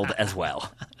that's settled as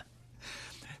well.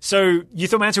 So you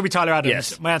thought my answer would be Tyler Adams.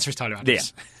 Yes. My answer is Tyler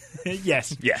Adams. Yeah.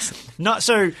 Yes. Not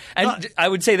so... And I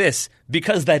would say this,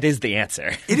 because that is the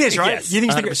answer. It is, right? Yes. You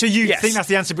think so you think that's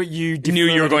the answer, but you... knew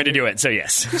you were going to do it, so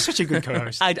yes. You're such a good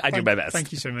co-host. I do my best.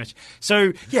 Thank you so much.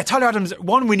 So, Tyler Adams,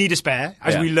 one, we need a spare,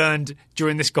 as we learned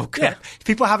during this Gold Cup. If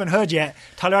people haven't heard yet,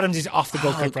 Tyler Adams is off the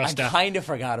Gold Cup roster. I kind of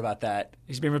forgot about that.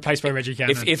 He's been replaced by Reggie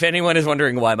Cannon. If anyone is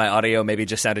wondering why my audio maybe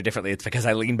just sounded differently, it's because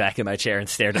I leaned back in my chair and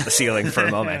stared at the ceiling for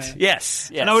a moment. Yes.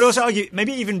 And I would also argue,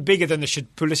 maybe even bigger than the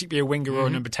should Pulisic be a winger or a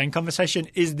number 10 conversation,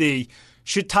 is the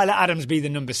should Tyler Adams be the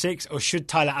number 6 or should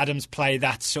Tyler Adams play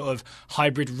that sort of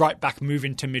hybrid right-back move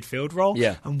into midfield role?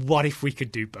 Yeah. And what if we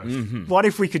could do both? What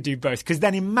if we could do both? Because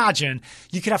then imagine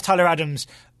you could have Tyler Adams,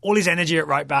 all his energy at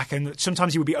right back, and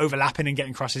sometimes he would be overlapping and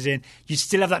getting crosses in. You'd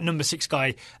still have that number 6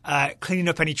 guy cleaning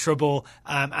up any trouble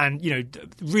and,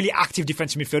 really active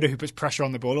defensive midfielder who puts pressure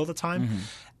on the ball all the time.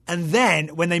 And then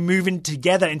when they move in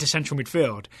together into central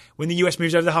midfield, when the US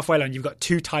moves over the halfway line, you've got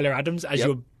two Tyler Adams as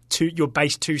your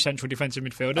base 2 central defensive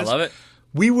midfielders. I love it.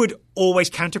 We would always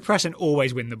counter-press and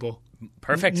always win the ball.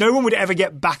 Perfect. No one would ever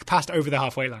get back past over the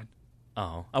halfway line.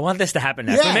 Oh, I want this to happen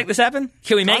now. Can we make this happen?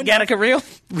 Can we make Gattaca real?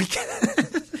 We can.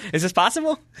 Is this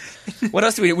possible? What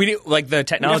else do we do? We do, like the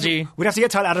technology. We'd have to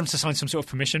get Tyler Adams to sign some sort of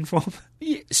permission form.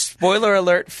 Spoiler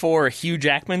alert for Hugh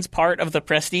Jackman's part of the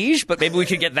Prestige, but maybe we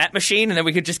could get that machine and then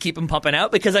we could just keep him pumping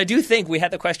out, because I do think we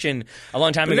had the question a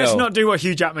long time ago. Let's not do what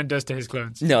Hugh Jackman does to his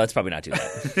clones. No, let's probably not do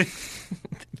that.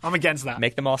 I'm against that.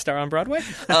 Make them all star on Broadway.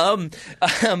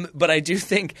 But I do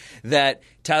think that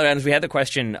Tyler Adams, we had the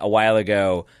question a while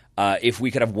ago, if we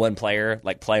could have one player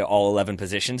play all 11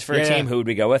 positions for a team, who would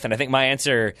we go with? And I think my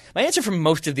answer for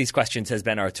most of these questions has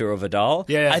been Arturo Vidal.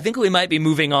 I think we might be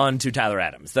moving on to Tyler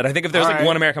Adams. That I think if there's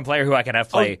one American player who I could have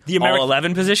play all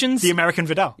 11 positions, the American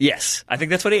Vidal. Yes, I think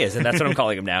that's what he is, and that's what I'm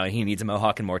calling him now. And he needs a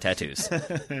mohawk and more tattoos.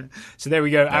 So there we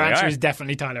go. Our answer is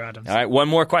definitely Tyler Adams. All right, one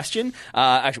more question.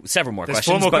 Actually, several more questions.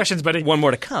 4 more questions, buddy. One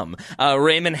more to come.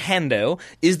 Raymond Hando,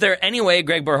 is there any way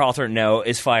Greg Berhalter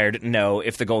is fired? No.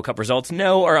 If the Gold Cup results,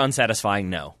 no, or unsatisfying?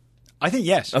 No. I think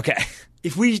yes. Okay.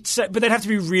 But they'd have to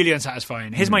be really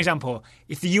unsatisfying. Here's my example.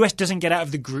 If the US doesn't get out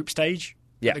of the group stage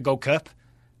at the Gold Cup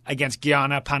against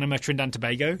Guyana, Panama, Trinidad and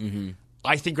Tobago,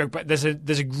 I think there's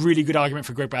a really good argument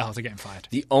for Greg Berhalter getting fired.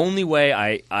 The only way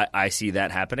I see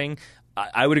that happening,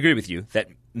 I would agree with you that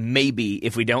maybe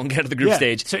if we don't get to the group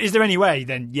stage. So is there any way?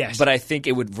 Then yes. But I think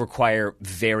it would require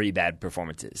very bad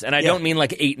performances. And I don't mean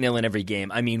like 8-0 in every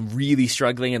game. I mean really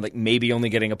struggling and like maybe only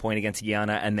getting a point against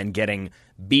Guyana and then getting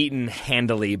beaten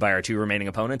handily by our 2 remaining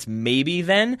opponents. Maybe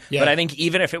then. But I think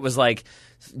even if it was like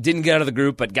didn't get out of the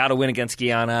group but got a win against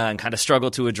Guyana and kind of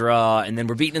struggled to a draw and then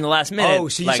we're beaten in the last minute. Oh,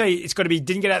 so you say it's got to be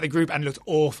didn't get out of the group and looked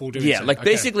awful doing so. Like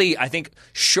basically I think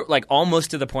like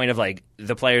almost to the point of like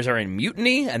the players are in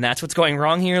mutiny and that's what's going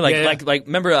wrong here. Like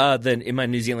remember in my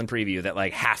New Zealand preview that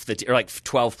like half the or like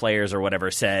 12 players or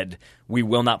whatever said we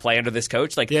will not play under this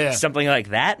coach. Like something like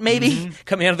that maybe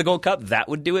coming out of the Gold Cup, that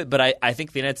would do it. But I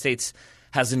think the United States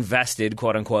has invested,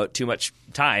 quote unquote, too much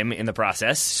time in the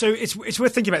process. So it's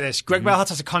worth thinking about this. Greg Berhalter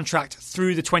has a contract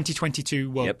through the 2022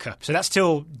 World Cup. So that's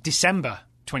till December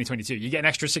 2022. You get an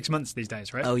extra 6 months these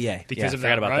days, right? Oh, yeah. Because of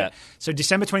that, about right? That. So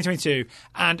December 2022.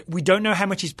 And we don't know how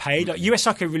much he's paid. Like US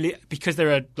Soccer, because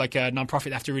they're a non-profit,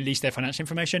 they have to release their financial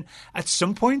information. At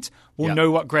some point, we'll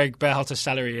know what Greg Berhalter's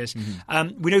salary is.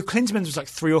 We know Klinsmann's was like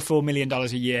 $3 or $4 million a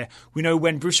year. We know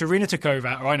when Bruce Arena took over,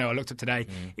 I looked up today,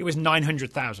 it was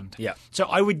 $900,000. Yeah. So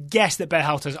I would guess that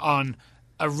Berhalter's on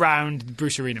around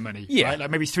Bruce Arena money. Right?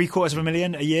 Like maybe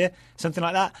 $750,000 a year, something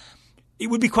like that. It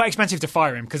would be quite expensive to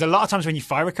fire him because a lot of times when you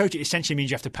fire a coach, it essentially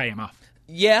means you have to pay him off.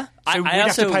 Yeah. So we'd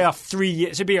have to pay off 3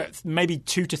 years. It'd be maybe $2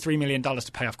 to $3 million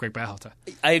to pay off Greg Berhalter.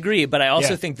 I agree, but I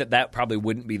also think that probably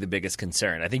wouldn't be the biggest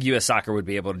concern. I think U.S. Soccer would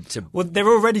be able to... Well, they're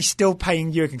already still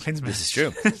paying Jurgen Klinsmann. This is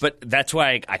true. But that's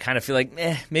why I kind of feel like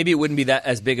maybe it wouldn't be that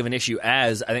as big of an issue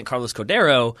as I think Carlos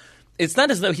Cordero. It's not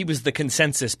as though he was the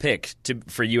consensus pick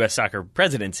for U.S. Soccer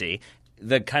presidency.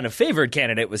 The kind of favored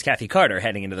candidate was Kathy Carter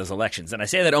heading into those elections. And I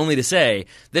say that only to say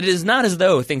that it is not as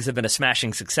though things have been a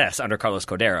smashing success under Carlos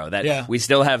Cordero, that we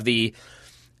still have the,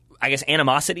 I guess,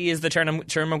 animosity is the term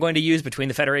I'm going to use between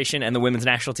the Federation and the women's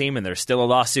national team, and there's still a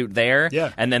lawsuit there.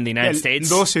 Yeah. And then the United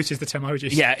States... Lawsuit is the term I would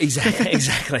use. Yeah,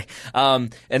 exactly.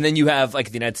 And then you have like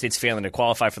the United States failing to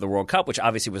qualify for the World Cup, which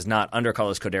obviously was not under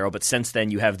Carlos Cordero, but since then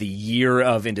you have the year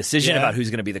of indecision about who's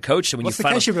going to be the coach. So when What's the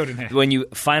case you're building here? When you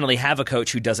finally have a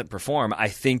coach who doesn't perform, I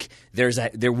think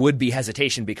there would be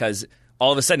hesitation because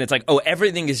all of a sudden it's like, oh,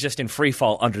 everything is just in free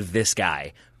fall under this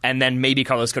guy. And then maybe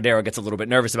Carlos Cordero gets a little bit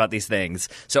nervous about these things.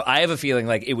 So I have a feeling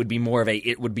like it would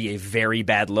be a very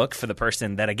bad look for the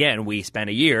person that, again, we spent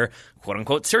a year, quote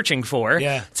unquote, searching for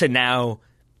to now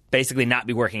basically not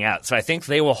be working out. So I think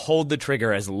they will hold the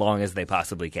trigger as long as they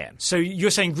possibly can. So you're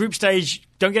saying group stage,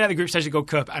 don't get out of the group stage of the Gold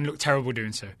Cup and look terrible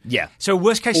doing so. Yeah. So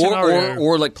worst case scenario...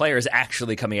 Or like players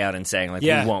actually coming out and saying, like, we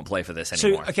won't play for this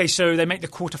anymore. So they make the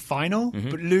quarterfinal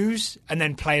but lose, and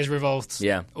then players revolt.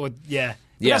 Yeah. But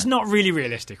that's not really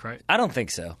realistic, right? I don't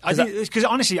think so. Because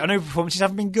honestly, I know performances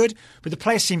haven't been good, but the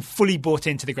players seem fully bought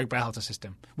into the Greg Berhalter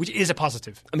system, which is a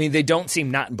positive. I mean, they don't seem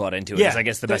not bought into it, is I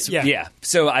guess the best... Yeah.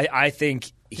 So I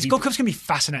think... This Gold Cup's going to be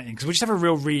fascinating because we'll just have a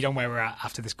real read on where we're at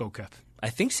after this Gold Cup. I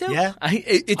think so. Yeah? I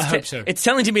hope so. It's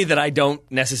telling to me that I don't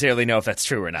necessarily know if that's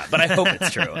true or not, but I hope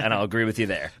it's true, and I'll agree with you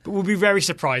there. But we'll be very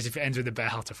surprised if it ends with a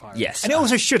Berhalter fire. Yes. And it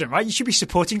also shouldn't, right? You should be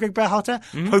supporting Greg Berhalter,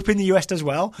 hoping the US does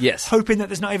well. Yes. Hoping that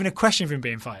there's not even a question of him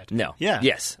being fired. No. Yeah.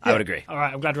 Yes, I would agree. All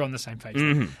right, I'm glad we're on the same page.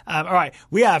 All right,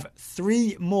 we have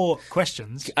 3 more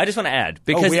questions. I just want to add,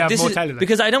 because we have more Taylor.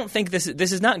 because I don't think this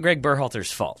is not Greg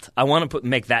Berhalter's fault. I want to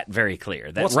make that very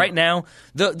clear. That right now,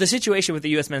 the situation with the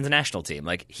U.S. men's national team,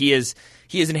 like he has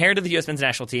inherited the U.S. men's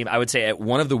national team, I would say, at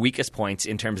one of the weakest points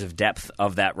in terms of depth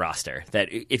of that roster. That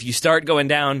if you start going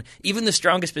down even the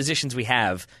strongest positions we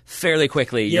have fairly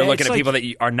quickly, you're looking at people that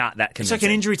are not that convincing. It's like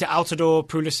an injury to Altidore,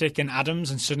 Pulisic, and Adams,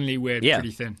 and suddenly we're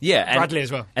pretty thin. Yeah, Bradley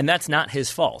as well. And that's not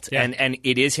his fault. Yeah. And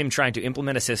it is him trying to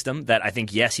implement a system that I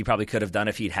think, yes, he probably could have done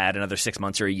if he'd had another 6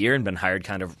 months or a year and been hired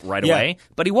kind of right away.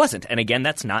 But he wasn't. And again,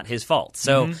 that's not his fault.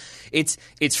 So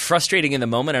it's frustrating in the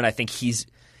moment, and I think he's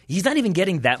not even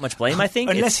getting that much blame, I think.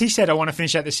 Unless he said, I want to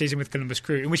finish out this season with Columbus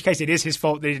Crew, in which case it is his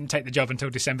fault they didn't take the job until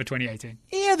December 2018.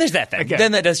 Yeah, there's that thing. Okay.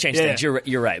 Then that does change things.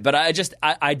 You're right. But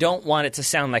I don't want it to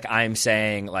sound like I'm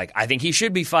saying, like, I think he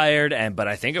should be fired, but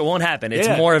I think it won't happen. It's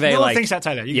more of a, no like... one thinks that,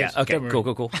 Tyler. Okay,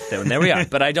 cool. There we are.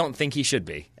 But I don't think he should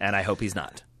be, and I hope he's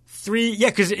not. 3,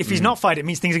 because if he's not fired, it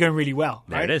means things are going really well.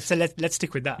 Right? There it is. So let's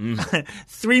stick with that.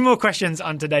 3 more questions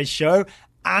on today's show.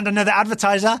 And another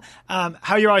advertiser. How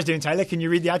are your eyes doing, Taylor? Can you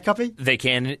read the ad copy? They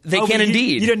can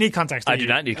indeed. You don't need contacts, do you? I do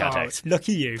not need contacts. Oh,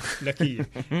 lucky you. Lucky you.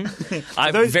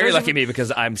 Very lucky me,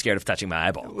 because I'm scared of touching my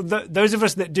eyeball. Those of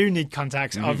us that do need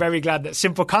contacts are very glad that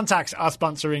Simple Contacts are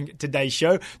sponsoring today's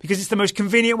show, because it's the most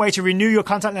convenient way to renew your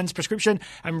contact lens prescription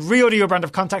and reorder your brand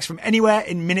of contacts from anywhere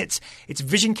in minutes. It's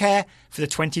vision care for the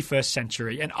 21st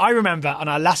century. And I remember on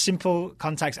our last Simple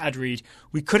Contacts ad read,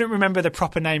 we couldn't remember the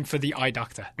proper name for the eye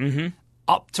doctor.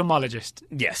 Ophthalmologist,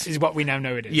 yes, is what we now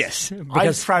know it is. Yes,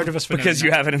 I'm proud of us for because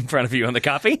you have it in front of you on the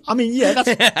copy. I mean, yeah,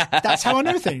 that's how I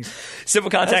know things.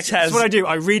 Simple Contacts that's what I do.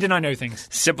 I read and I know things.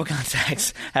 Simple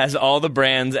Contacts has all the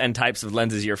brands and types of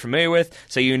lenses you're familiar with,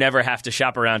 so you never have to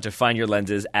shop around to find your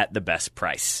lenses at the best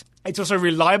price. It's also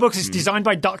reliable because it's designed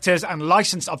by doctors and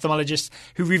licensed ophthalmologists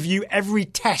who review every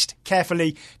test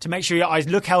carefully to make sure your eyes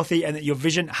look healthy and that your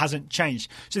vision hasn't changed.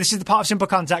 So this is the part of Simple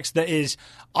Contacts that is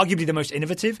arguably the most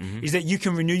innovative, is that you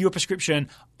can renew your prescription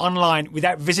online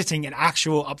without visiting an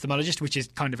actual ophthalmologist, which is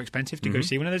kind of expensive to go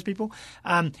see one of those people.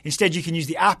 Instead, you can use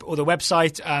the app or the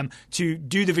website to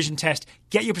do the vision test,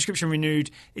 get your prescription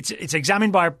renewed. It's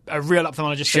examined by a real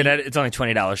ophthalmologist. It's only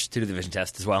 $20 to do the vision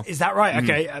test as well. Is that right?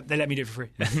 Okay, they let me do it for free.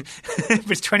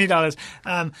 It's $20.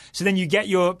 So then you get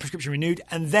your prescription renewed,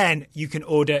 and then you can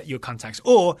order your contacts.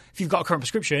 Or if you've got a current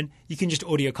prescription, you can just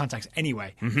order your contacts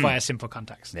anyway via Simple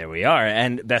Contacts. There we are.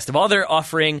 And best of all, they're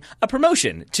offering a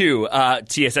promotion to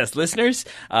TSS listeners.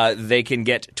 They can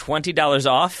get $20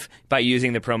 off by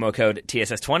using the promo code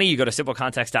TSS20. You go to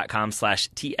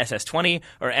simplecontacts.com/TSS20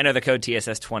 or enter the code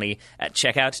TSS20 at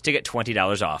checkout to get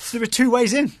 $20 off. So there are two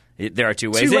ways in. There are two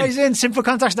ways in. Two ways in.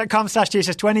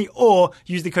 Simplecontacts.com/TSS20 or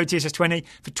use the code TSS20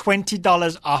 for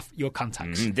 $20 off your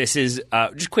contacts. This is,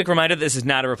 just a quick reminder, this is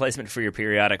not a replacement for your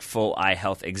periodic full eye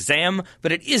health exam,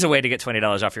 but it is a way to get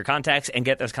 $20 off your contacts and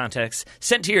get those contacts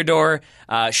sent to your door.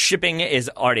 Shipping is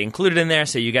already included in there,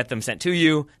 so you get them sent to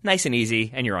you, nice and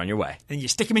easy, and you're on your way. And you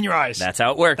stick them in your eyes. That's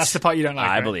how it works. That's the part you don't like,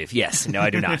 I right? believe. Yes. No,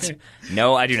 I do not.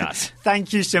 No, I do not.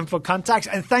 Thank you, Simple Contacts.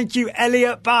 And thank you,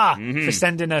 Elliot Barr, for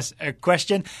sending us a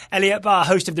question. Elliot Barr,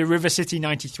 host of the River City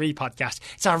 93 podcast.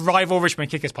 It's our rival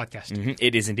Richmond Kickers podcast.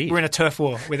 It is indeed. We're in a turf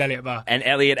war with Elliot Barr. And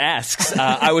Elliot asks,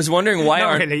 I was wondering why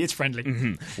Not really, it's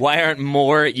friendly. Why aren't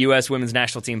more U.S. women's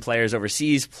national team players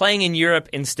overseas playing in Europe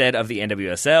instead of the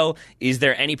NWSL? Is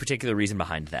there any particular reason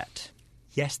behind that?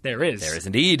 Yes, there is. There is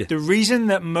indeed. The reason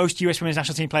that most U.S. women's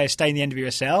national team players stay in the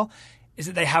NWSL is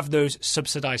that they have those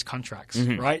subsidized contracts,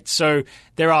 right? So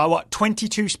there are,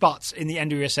 22 spots in the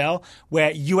NWSL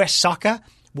where U.S. Soccer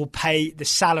will pay the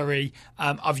salary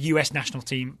of US national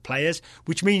team players,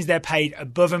 which means they're paid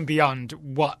above and beyond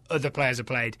what other players are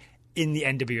paid in the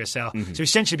NWSL. So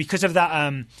essentially, because of that,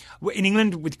 in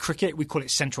England with cricket, we call it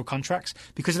central contracts.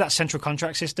 Because of that central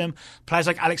contract system, players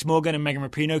like Alex Morgan and Megan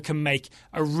Rapinoe can make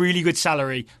a really good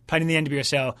salary playing in the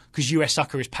NWSL because US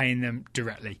Soccer is paying them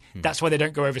directly. That's why they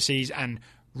don't go overseas and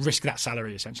risk that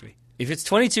salary, essentially. If it's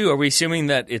 22, are we assuming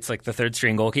that it's like the third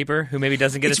string goalkeeper who maybe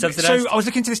doesn't get it subsidized? So I was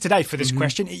looking into this today for this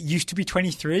question. It used to be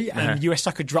 23, and US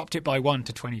Soccer dropped it by 1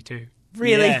 to 22.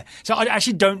 Really? Yeah. So I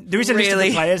actually don't. There is a list of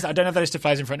the players. I don't have that list of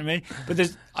players in front of me, but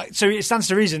there's. So it stands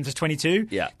to reason. There's 22.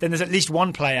 Yeah. Then there's at least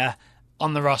one player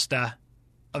on the roster,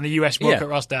 on the US World Cup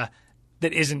roster,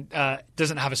 that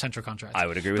doesn't have a central contract. I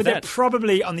would agree with but that. But they're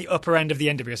probably on the upper end of the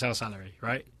NWSL salary,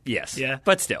 right? Yes. Yeah.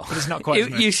 But still. But it's not quite as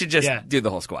much. You should just do the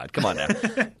whole squad. Come on now.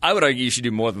 I would argue you should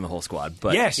do more than the whole squad.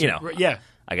 But, yeah.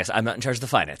 I guess I'm not in charge of the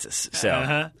finances,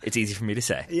 so it's easy for me to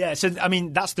say. Yeah, so, I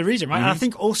mean, that's the reason, right? And I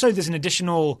think also there's an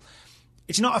additional...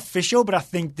 It's not official, but I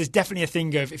think there's definitely a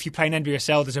thing of if you play in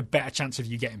NWSL, there's a better chance of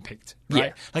you getting picked, right?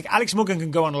 Yeah. Like Alex Morgan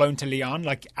can go on loan to Lyon,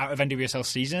 like out of NWSL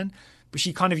season, but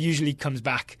she kind of usually comes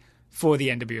back for the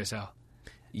NWSL.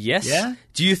 Yes. Yeah?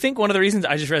 Do you think one of the reasons,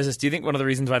 I just realized this, do you think one of the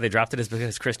reasons why they dropped it is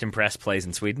because Kristen Press plays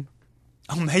in Sweden?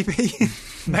 Oh, maybe.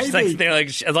 Maybe. They're like,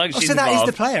 as long as she's so that involved.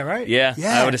 is the player, right? Yeah,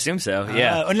 I would assume so.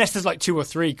 Yeah, unless there's like 2 or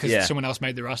 3 because someone else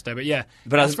made the roster. But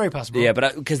that's very possible. Yeah,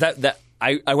 but because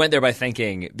I went there by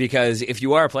thinking, because if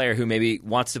you are a player who maybe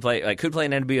wants to play, like could play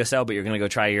in NWSL, but you're going to go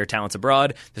try your talents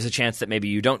abroad, there's a chance that maybe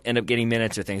you don't end up getting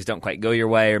minutes or things don't quite go your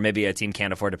way, or maybe a team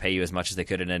can't afford to pay you as much as they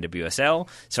could in NWSL.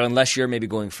 So unless you're maybe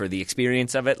going for the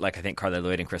experience of it, like I think Carla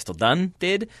Lloyd and Crystal Dunn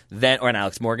did, or an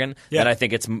Alex Morgan, then I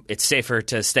think it's safer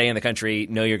to stay in the country,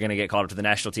 know you're going to get called up to the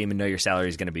national team, and know your salary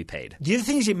is going to be paid. The other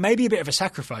thing is it may be a bit of a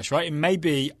sacrifice, right? It may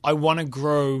be I want to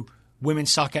grow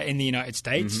women's soccer in the United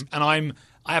States, and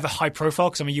I have a high profile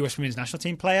because I'm a US women's national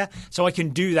team player, so I can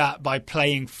do that by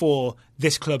playing for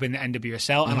this club in the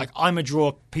NWSL. And like I'm a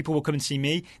draw, people will come and see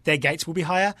me. Their gates will be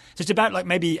higher. So it's about like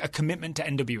maybe a commitment to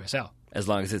NWSL. As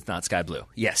long as it's not sky blue.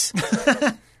 Yes.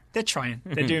 they're trying.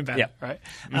 They're doing better, Yeah. right?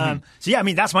 So, yeah, I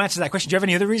mean, that's my answer to that question. Do you have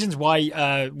any other reasons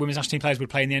why women's national team players would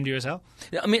play in the NWSL?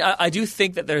 I mean, I do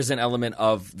think that there's an element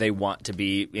of they want to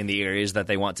be in the areas that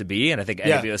they want to be, and I think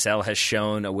NWSL has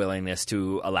shown a willingness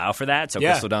to allow for that. So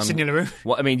Crystal Dunn, Sydney Leroux.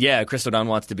 Well, I mean, Crystal Dunn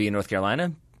wants to be in North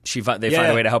Carolina. They find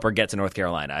a way to help her get to North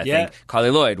Carolina. I think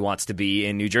Carly Lloyd wants to be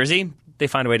in New Jersey. They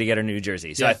find a way to get her to New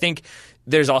Jersey. So I think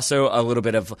there's also a little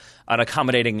bit of an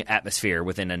accommodating atmosphere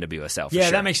within NWSL. For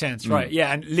sure. That makes sense, right?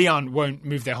 Yeah, and Leon won't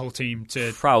move their whole team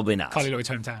to probably not Carly Lloyd's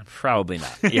hometown. Probably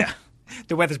not. Yeah.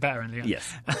 The weather's better in Leon.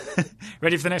 Yes.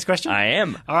 Ready for the next question? I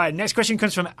am. All right, next question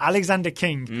comes from Alexander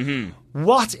King.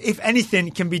 What, if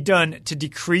anything, can be done to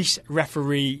decrease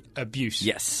referee abuse?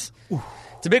 Yes.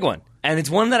 It's a big one. And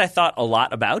it's one that I thought a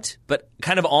lot about, but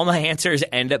kind of all my answers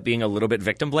end up being a little bit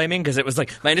victim blaming because it was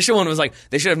like my initial one was like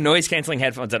they should have noise canceling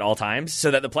headphones at all times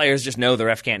so that the players just know the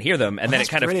ref can't hear them, and then it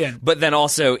kind brilliant. of. But then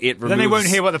also it removes. Then they won't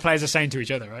hear what the players are saying to each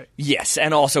other, right? Yes,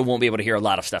 and also won't be able to hear a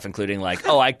lot of stuff, including like,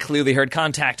 oh, I clearly heard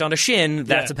contact on a shin,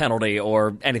 that's a penalty,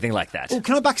 or anything like that. Oh,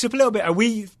 can I back us up a little bit? Are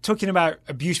we talking about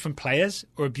abuse from players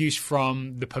or abuse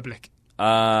from the public?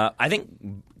 I think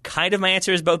kind of my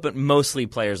answer is both, but mostly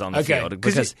players on the field.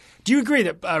 Because do you agree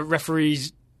that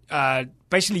referees,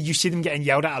 basically you see them getting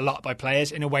yelled at a lot by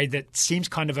players in a way that seems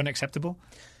kind of unacceptable?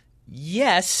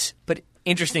 Yes, but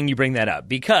interesting you bring that up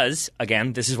because,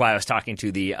 again, this is why I was talking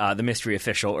to the mystery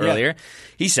official earlier. Yeah.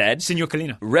 He said, Senor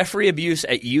Colina, referee abuse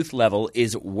at youth level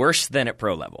is worse than at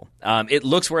pro level. It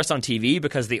looks worse on TV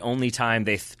because the only time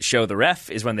they show the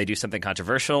ref is when they do something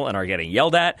controversial and are getting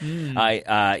yelled at.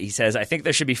 He says, I think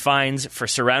there should be fines for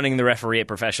surrounding the referee at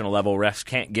professional level. Refs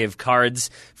can't give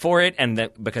cards for it, and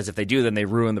because if they do, then they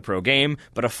ruin the pro game,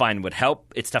 but a fine would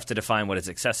help. It's tough to define what is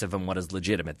excessive and what is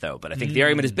legitimate, though. But I think the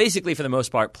argument is basically, for the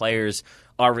most part, players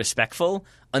are respectful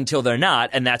until they're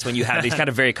not, and that's when you have these kind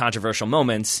of very controversial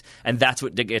moments, and that's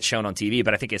what gets shown on TV.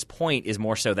 But I think his point is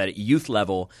more so that at youth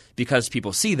level, because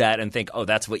people see that and think, oh,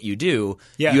 that's what you do,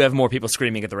 you have more people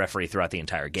screaming at the referee throughout the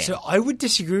entire game. So I would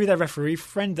disagree with that referee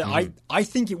friend that I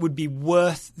think it would be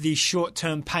worth the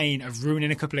short-term pain of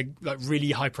ruining a couple of like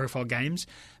really high-profile games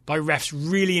by refs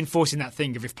really enforcing that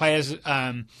thing of if players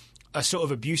are sort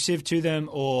of abusive to them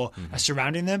or are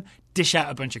surrounding them, dish out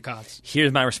a bunch of cards.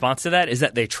 Here's my response to that is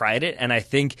that they tried it, and I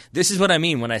think this is what I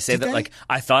mean when I say that, like,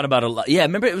 I thought about it a lot. Yeah,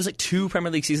 remember it was like 2 Premier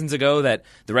League seasons ago that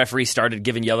the referee started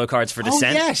giving yellow cards for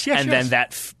dissent? Yes, then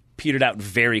that petered out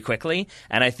very quickly.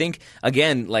 And I think,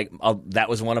 again, like that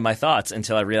was one of my thoughts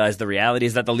until I realized the reality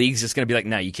is that the league's just going to be like,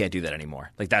 no, you can't do that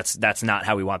anymore. Like that's not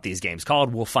how we want these games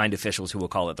called. We'll find officials who will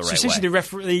call it the right way. So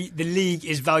essentially the league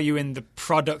is valuing the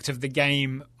product of the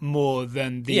game more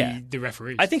than the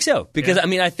referees. I think so. Because, I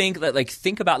mean, I think that, like,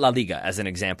 think about La Liga as an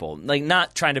example. Like,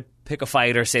 not trying to pick a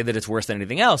fight or say that it's worse than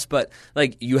anything else, but,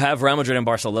 like, you have Real Madrid and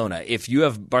Barcelona. If you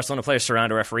have Barcelona players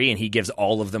surround a referee and he gives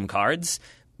all of them cards,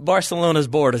 Barcelona's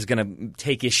board is going to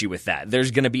take issue with that.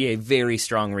 There's going to be a very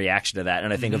strong reaction to that,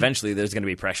 and I think eventually there's going to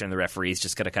be pressure, and the referee's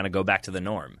just going to kind of go back to the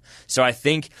norm. So I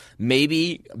think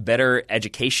maybe better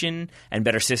education and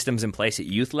better systems in place at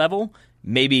youth level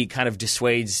maybe kind of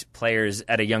dissuades players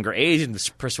at a younger age and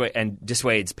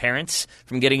dissuades parents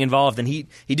from getting involved. And he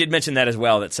did mention that as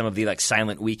well, that some of the like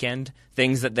silent weekend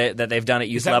things that they've done at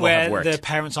youth level have worked. Is that where the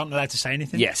parents aren't allowed to say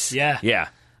anything? Yes. Yeah.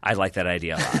 I like that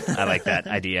idea a lot. I like that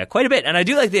idea quite a bit. And I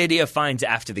do like the idea of fines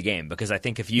after the game, because I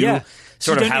think if you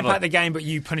sort of don't impact the game, but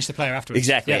you punish the player afterwards.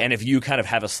 Exactly. Yeah. And if you kind of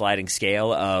have a sliding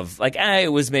scale of like,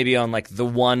 it was maybe on like the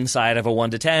one side of a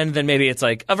 1 to 10, then maybe it's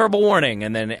like a verbal warning.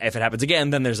 And then if it happens again,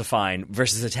 then there's a fine,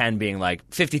 versus a 10 being like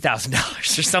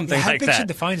 $50,000 or something like that. How big should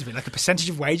the fines be? Like a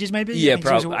percentage of wages maybe? Yeah,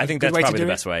 probably. I think that's probably the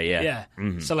best way. Yeah. Yeah.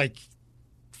 Mm-hmm. So like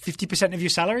 50% of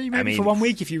your salary maybe for 1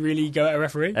 week if you really go at a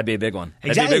referee? That'd be a big one.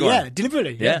 Exactly, big one.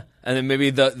 Deliberately. Yeah. And then maybe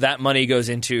that money goes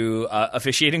into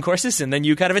officiating courses, and then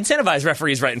you kind of incentivize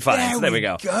referees writing fines. There we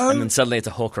go. And then suddenly it's a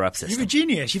whole corrupt system. You're a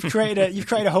genius. You've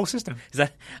created a whole system. Is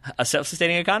that a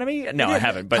self-sustaining economy? No, I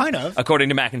haven't. But kind of. According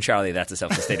to Mac and Charlie, that's a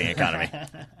self-sustaining economy.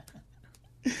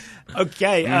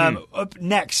 Okay. Up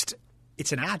next,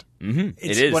 it's an ad. Mm-hmm.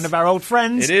 It's one of our old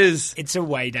friends. It is. It's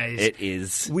Away Days. It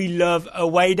is. We love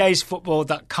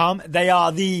awaydaysfootball.com. They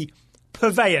are the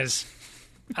purveyors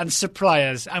and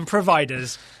suppliers and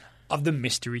providers of the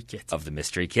mystery kit. The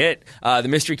mystery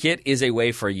kit is a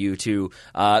way for you to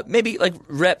maybe like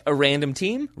rep a random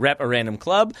team, rep a random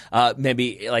club,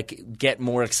 maybe like get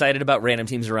more excited about random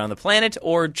teams around the planet,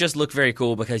 or just look very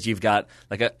cool because you've got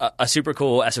like a super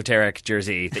cool esoteric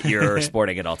jersey that you're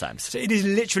sporting at all times. So it is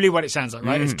literally what it sounds like,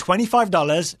 right? It's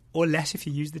 $25 or less if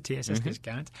you use the TSS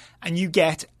discount, and you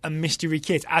get a mystery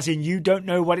kit, as in you don't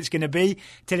know what it's going to be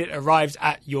till it arrives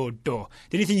at your door.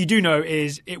 The only thing you do know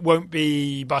is it won't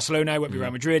be Barcelona, it won't be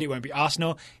Real Madrid, it won't be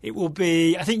Arsenal. It will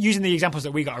be, I think using the examples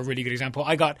that we got, a really good example,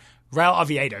 I got Real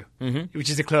Oviedo, which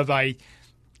is the club I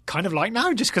kind of like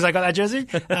now just because I got that jersey.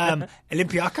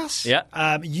 Olympiacos.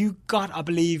 Yeah. You got, I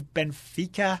believe,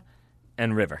 Benfica.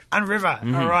 And River. All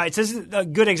right. So this is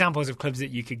good examples of clubs that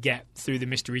you could get through the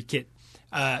mystery kit.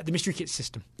 The mystery kit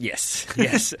system. Yes.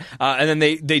 And then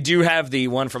they do have the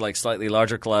one for like slightly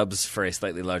larger clubs for a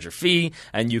slightly larger fee,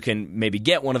 and you can maybe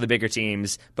get one of the bigger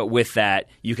teams, but with that,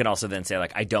 you can also then say,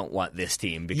 like, I don't want this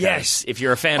team, because if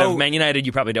you're a fan of Man United,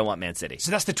 you probably don't want Man City.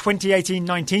 So that's the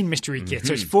 2018-19 mystery kit.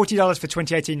 So it's $40 for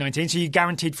 2018-19, so you're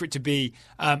guaranteed for it to be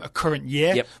a current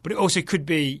year, but it also could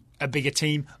be a bigger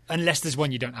team, unless there's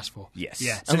one you don't ask for. Yes.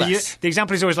 Yeah. So the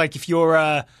example is always like, if you're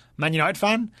a Man United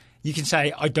fan, you can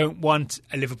say, I don't want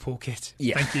a Liverpool kit.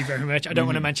 Yeah. Thank you very much. I don't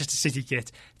want a Manchester City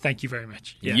kit. Thank you very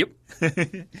much. Yeah. Yep.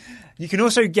 You can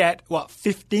also get,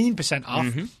 15% off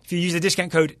if you use the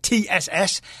discount code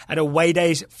TSS at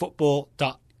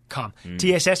awaydaysfootball.com.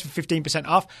 TSS for 15%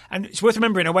 off. And it's worth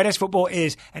remembering, Away Days Football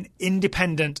is an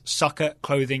independent soccer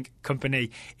clothing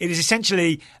company. It is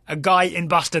essentially a guy in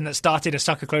Boston that started a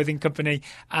soccer clothing company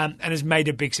and has made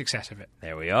a big success of it.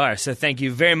 There we are. So thank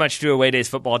you very much to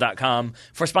awaydaysfootball.com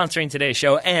for sponsoring today's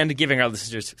show and giving our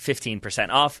listeners 15%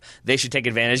 off. They should take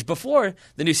advantage before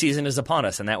the new season is upon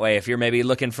us. And that way, if you're maybe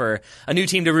looking for a new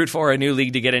team to root for, a new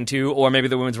league to get into, or maybe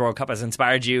the Women's World Cup has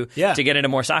inspired you to get into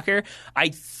more soccer, I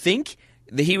think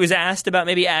he was asked about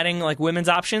maybe adding like women's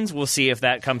options. We'll see if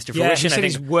that comes to fruition. He said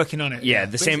he's working on it. Yeah,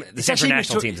 the same for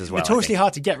national teams as well. Notoriously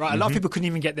hard to get, right? A lot of people couldn't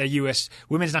even get their US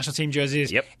women's national team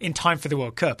jerseys in time for the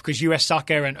World Cup because US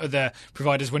Soccer and other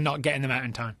providers were not getting them out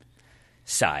in time.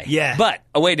 Sigh. Yeah. But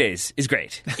Away Days is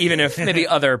great, even if maybe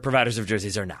other providers of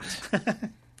jerseys are not.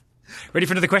 Ready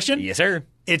for another question? Yes, sir.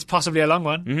 It's possibly a long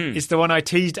one. It's the one I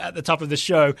teased at the top of the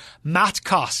show. Matt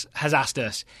Koss has asked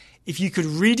us, if you could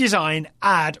redesign,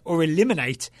 add, or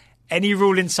eliminate any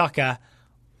rule in soccer,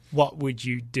 what would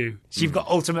you do? So you've got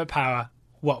ultimate power.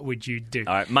 What would you do?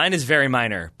 All right, mine is very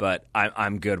minor, but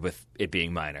I'm good with it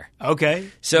being minor. Okay.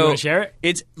 So you want to share it?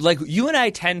 It's like you and I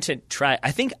tend to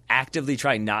actively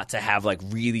try not to have like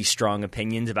really strong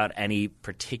opinions about any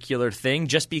particular thing,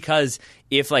 just because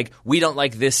if like we don't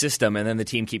like this system and then the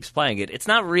team keeps playing it, it's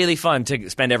not really fun to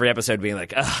spend every episode being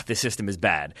like, this system is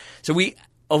bad. So we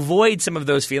avoid some of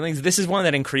those feelings. This is one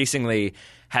that increasingly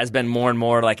has been more and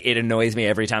more like it annoys me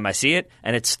every time I see it,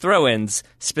 and it's throw-ins,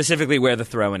 specifically where the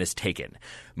throw-in is taken.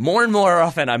 More and more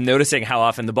often, I'm noticing how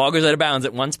often the ball goes out of bounds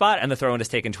at one spot and the throw-in is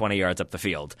taken 20 yards up the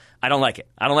field. I don't like it.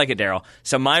 Daryl.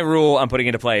 So my rule I'm putting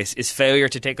into place is failure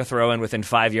to take a throw-in within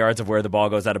 5 yards of where the ball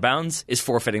goes out of bounds is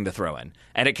forfeiting the throw-in.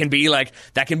 And it can be like,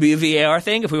 that can be a VAR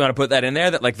thing if we want to put that in there,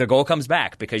 that like the goal comes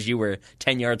back because you were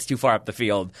 10 yards too far up the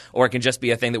field, or it can just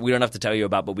be a thing that we don't have to tell you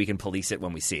about, but we can police it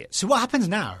when we see it. So what happens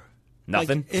now?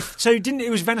 Nothing. Like it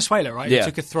was Venezuela, right? Yeah. It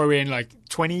took a throw in like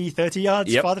 20, 30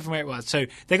 yards farther from where it was. So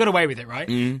they got away with it,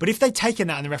 right? But if they'd taken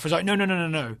that and the ref was like,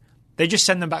 no, they just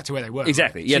send them back to where they were.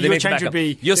 Exactly. Right? Yeah, so they your make change would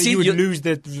be you would lose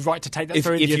the right to take that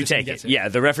throw in. If you take it. Yeah,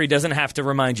 the referee doesn't have to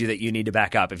remind you that you need to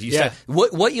back up. If you start,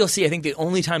 what you'll see, I think the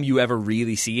only time you ever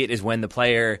really see it is when the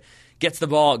player gets the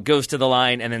ball, goes to the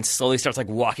line, and then slowly starts like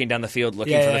walking down the field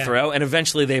looking for the throw. And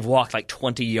eventually they've walked like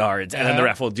 20 yards, and then the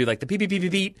ref will do like the beep, beep, beep,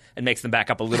 beep, beep, and makes them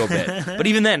back up a little bit. But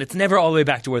even then, it's never all the way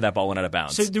back to where that ball went out of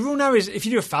bounds. So the rule now is if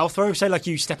you do a foul throw, say like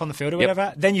you step on the field or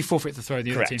whatever, then you forfeit the throw,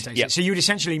 the other team takes it. So you would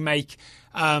essentially make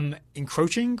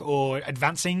encroaching or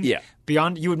advancing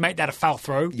beyond, you would make that a foul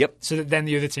throw so that then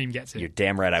the other team gets it. You're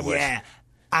damn right I would. Yeah.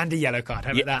 And a yellow card.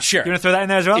 How about that? Sure. You want to throw that in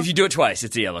there as well? If you do it twice,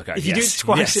 it's a yellow card. If you do it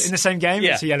twice in the same game,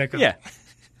 it's a yellow card. Yeah.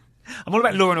 I'm all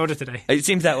about law and order today. It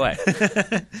seems that way.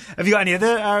 Have you got any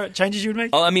other changes you would make?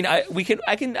 Oh, I mean, I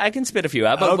can spit a few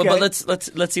out, but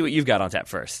let's see what you've got on tap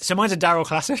first. So mine's a Daryl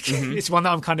classic. It's one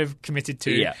that I'm kind of committed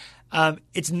to. Yeah.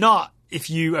 It's not if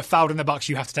you are fouled in the box,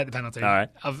 you have to take the penalty. All right.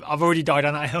 I've already died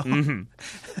on that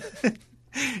hill.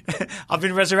 I've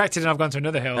been resurrected and I've gone to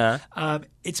another hill.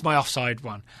 It's my offside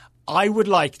one. I would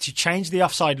like to change the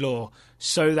offside law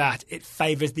so that it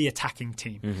favours the attacking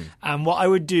team. And what I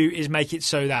would do is make it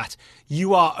so that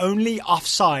you are only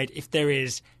offside if there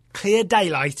is clear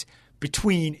daylight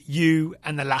between you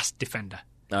and the last defender.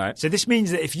 All right. So this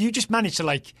means that if you just manage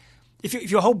to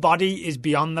if your whole body is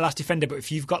beyond the last defender, but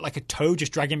if you've got like a toe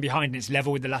just dragging behind and it's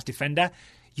level with the last defender,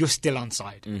 you're still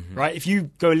onside, right? If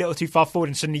you go a little too far forward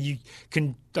and suddenly you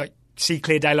can see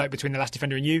clear daylight between the last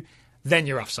defender and you, then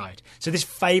you're offside. So this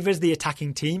favours the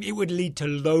attacking team. It would lead to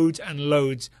loads and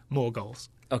loads more goals.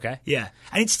 Okay. Yeah.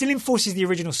 And it still enforces the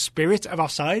original spirit of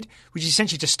offside, which is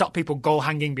essentially to stop people goal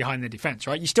hanging behind the defence,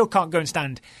 right? You still can't go and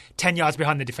stand 10 yards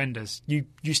behind the defenders. You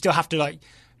still have to like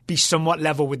be somewhat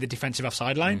level with the defensive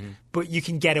offside line, but you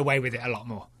can get away with it a lot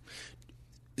more.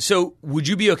 So would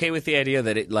you be okay with the idea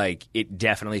that it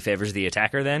definitely favors the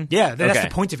attacker then? Yeah, that's the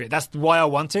point of it. That's why I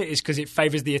want it, is because it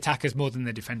favours the attackers more than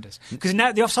the defenders. Because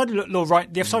now the offside law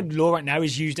right now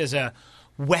is used as a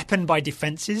weapon by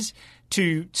defences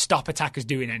to stop attackers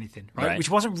doing anything, right? Which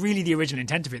wasn't really the original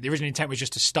intent of it. The original intent was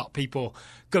just to stop people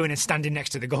going and standing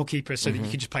next to the goalkeeper so that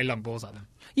you could just play long balls at them.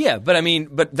 Yeah,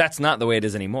 but that's not the way it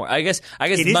is anymore. I guess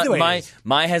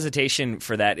my hesitation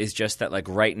for that is just that like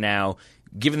right now,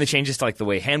 given the changes to like the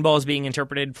way handball is being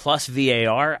interpreted plus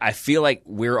VAR, I feel like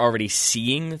we're already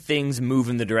seeing things move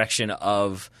in the direction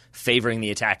of favoring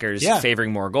the attackers,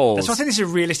 favoring more goals. That's why I think this is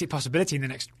a realistic possibility in the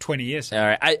next 20 years. All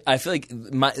right, I feel like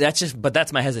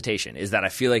that's my hesitation, is that I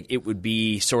feel like it would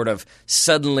be sort of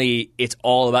suddenly it's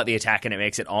all about the attack and it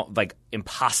makes it all like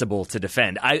impossible to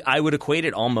defend. I would equate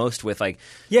it almost with like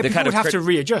the people would have to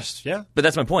readjust. Yeah, but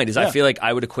that's my point. Is I feel like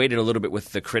I would equate it a little bit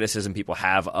with the criticism people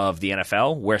have of the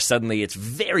NFL, where suddenly it's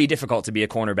very difficult to be a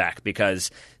cornerback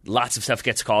because lots of stuff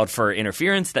gets called for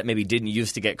interference that maybe didn't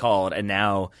used to get called, and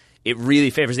now it really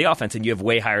favors the offense and you have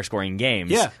way higher scoring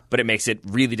games, but it makes it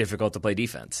really difficult to play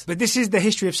defense. But this is the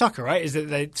history of soccer, right? Is that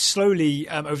they slowly,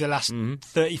 over the last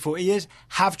 30, 40 years,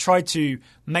 have tried to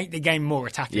make the game more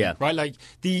attacking, right? Like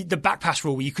the back pass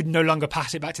rule where you could no longer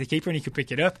pass it back to the keeper and he could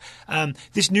pick it up.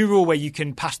 This new rule where you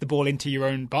can pass the ball into your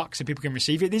own box and people can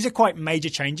receive it. These are quite major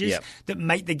changes that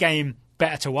make the game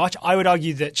better to watch. I would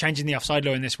argue that changing the offside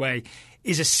law in this way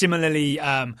is a similarly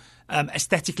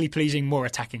aesthetically pleasing, more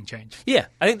attacking change. Yeah,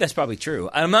 I think that's probably true.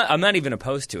 I'm not even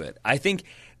opposed to it. I think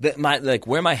that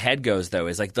where my head goes though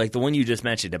is like the one you just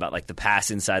mentioned about like the pass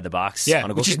inside the box. Yeah,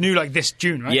 on a goal, which is new like this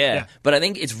June, right? Yeah, but I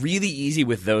think it's really easy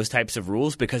with those types of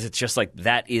rules because it's just like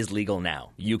that is legal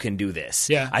now. You can do this.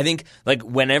 Yeah, I think like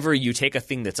whenever you take a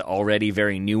thing that's already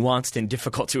very nuanced and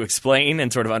difficult to explain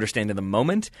and sort of understand in the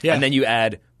moment, and then you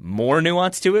add more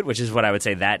nuance to it, which is what I would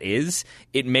say that is,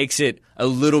 it makes it a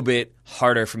little bit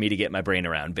harder for me to get my brain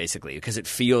around, basically, because it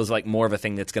feels like more of a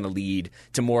thing that's going to lead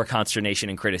to more consternation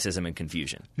and criticism and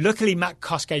confusion. Luckily, Matt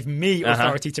Koss gave me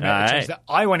authority to make the change that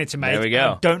I wanted to make. There we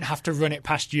go. And don't have to run it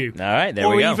past you. All right, there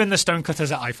we go. Or even the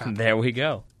stonecutters at IFAB. There we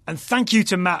go. And thank you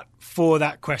to Matt for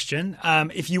that question.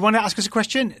 If you want to ask us a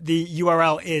question, the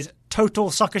URL is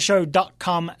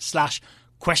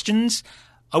totalsoccershow.com/questions.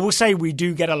 I will say we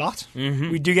do get a lot.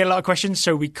 We do get a lot of questions,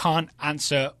 so we can't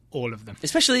answer all of them.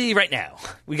 Especially right now.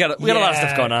 We got a lot of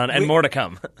stuff going on and more to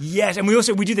come. Yes, and we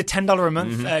do the $10 a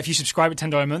month. If you subscribe at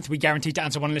 $10 a month, we guarantee to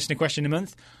answer one listener question a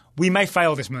month. We may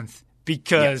fail this month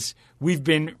because we've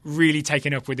been really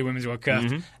taken up with the Women's World Cup.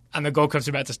 And the Gold Cup's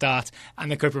about to start,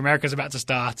 and the Copa America's about to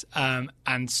start,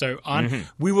 and so on.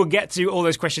 We will get to all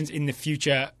those questions in the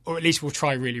future, or at least we'll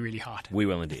try really, really hard. We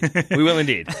will indeed. We will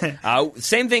indeed.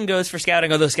 Same thing goes for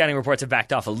scouting, although scouting reports have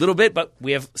backed off a little bit, but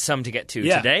we have some to get to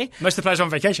today. Most of the players are on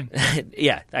vacation.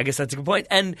 Yeah, I guess that's a good point.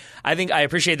 And I think I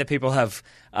appreciate that people have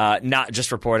not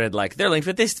just reported, like, they're linked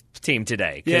with this team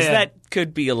today, because that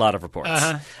could be a lot of reports.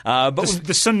 But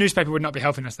the Sun newspaper would not be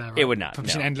helping us there, right? It would not.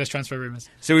 Publishing endless transfer rumours.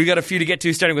 So we've got a few to get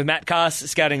to, starting with Matt Koss,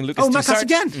 scouting Lucas Toussaint. Matt Koss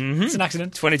again. It's an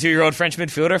accident. 22-year-old French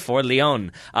midfielder for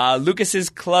Lyon. Lucas's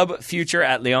club future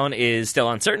at Lyon is still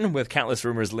uncertain, with countless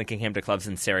rumors linking him to clubs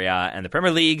in Serie A and the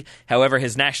Premier League. However,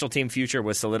 his national team future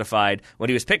was solidified when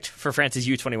he was picked for France's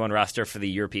U21 roster for the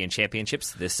European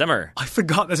Championships this summer. I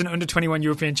forgot there's an under-21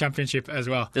 European Championship as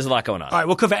well. There's a lot going on. All right,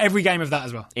 we'll cover every game of that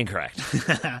as well. Incorrect.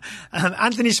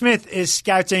 Anthony Smith is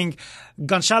scouting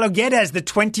Gonçalo Guedes, the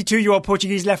 22-year-old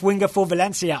Portuguese left winger for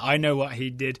Valencia. I know what he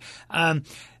did.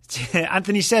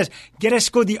 Anthony says, Guedes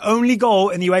scored the only goal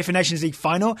in the UEFA Nations League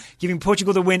final, giving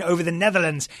Portugal the win over the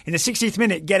Netherlands. In the 60th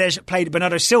minute, Guedes played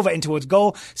Bernardo Silva in towards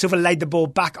goal. Silva laid the ball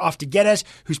back after Guedes,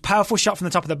 whose powerful shot from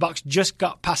the top of the box just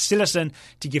got past Silerson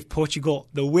to give Portugal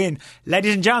the win.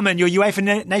 Ladies and gentlemen, your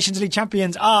UEFA Nations League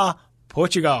champions are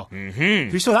Portugal.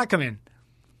 Who saw that come in?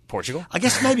 Portugal? I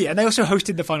guess maybe. And they also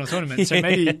hosted the final tournament. So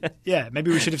maybe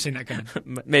we should have seen that coming.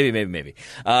 Maybe.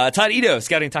 Todd Ito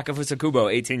scouting Takefusa Kubo,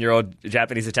 18-year-old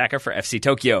Japanese attacker for FC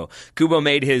Tokyo. Kubo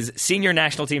made his senior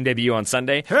national team debut on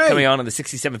Sunday, coming on the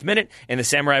 67th minute in the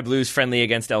Samurai Blues friendly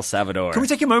against El Salvador. Can we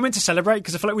take a moment to celebrate?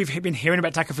 Because I feel like we've been hearing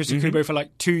about Takefusa Kubo for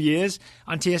like 2 years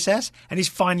on TSS, and he's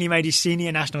finally made his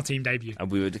senior national team debut.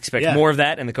 And we would expect more of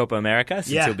that in the Copa America,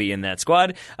 since he'll be in that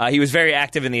squad. He was very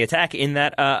active in the attack in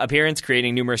that appearance,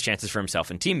 creating numerous enormous chances for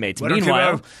himself and teammates. Bueno,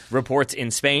 Meanwhile, Kubo. reports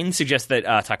in Spain suggest that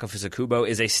Takefusa Kubo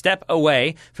is a step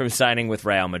away from signing with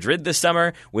Real Madrid this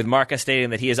summer, with Marca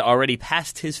stating that he has already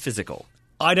passed his physical.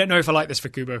 I don't know if I like this for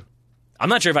Kubo. I'm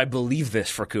not sure if I believe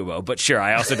this for Kubo, but sure,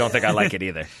 I also don't think I like it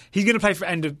either. He's going to play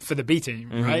for the B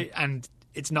team, right? And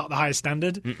it's not the highest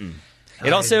standard.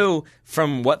 It also,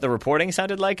 from what the reporting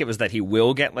sounded like, it was that he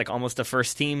will get like almost a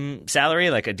first-team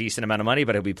salary, like a decent amount of money,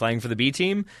 but he'll be playing for the B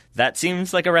team. That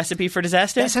seems like a recipe for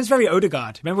disaster. That sounds very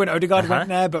Odegaard. Remember when Odegaard went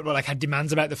there, but like had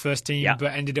demands about the first team,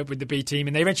 but ended up with the B team,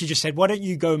 and they eventually just said, "Why don't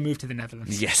you go and move to the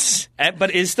Netherlands?" Yes,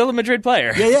 but is still a Madrid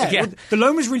player. Yeah. Well, the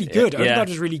loan was really good. Odegaard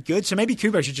was really good, so maybe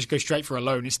Kubo should just go straight for a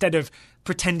loan instead of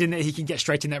pretending that he can get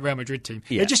straight in that Real Madrid team.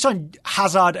 They just signed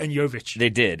Hazard and Jovic.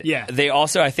 They did. Yeah. They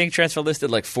also, I think, transfer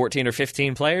listed like 14 or 15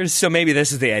 players. So maybe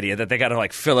this is the idea that they got to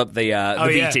like fill up the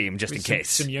B team just in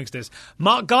case. Some youngsters.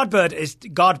 Mark Gardberg is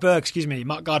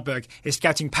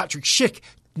scouting Patrick Schick,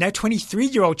 now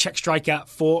 23-year-old Czech striker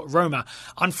for Roma.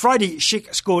 On Friday,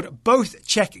 Schick scored both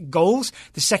Czech goals,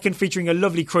 the second featuring a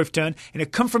lovely Cruyff turn in a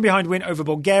come-from-behind win over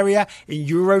Bulgaria in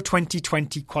Euro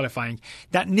 2020 qualifying.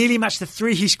 That nearly matched the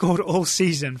 3 he scored all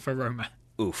season for Roma.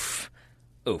 Oof.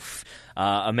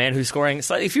 A man who's scoring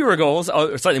slightly more goals,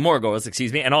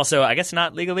 and also, I guess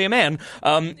not legally a man,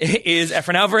 is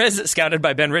Efrain Alvarez, scouted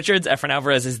by Ben Richards. Efrain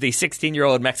Alvarez is the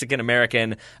 16-year-old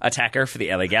Mexican-American attacker for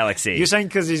the LA Galaxy. You're saying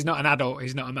because he's not an adult,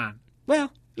 he's not a man?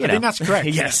 Well, I think that's correct.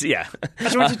 Yes, yeah. I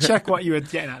just wanted to check what you were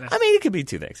getting at there. I mean, it could be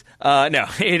two things. No,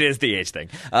 it is the age thing.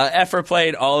 Efra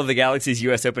played all of the Galaxy's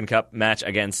U.S. Open Cup match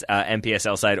against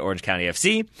MPSL side Orange County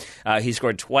FC. He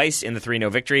scored twice in the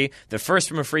 3-0 victory, the first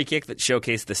from a free kick that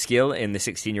showcased the skill in the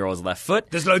 16-year-old's left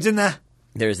foot. There's loads in there.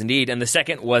 There is indeed. And the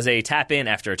second was a tap-in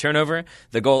after a turnover.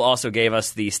 The goal also gave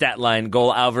us the stat line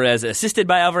goal Alvarez assisted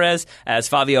by Alvarez, as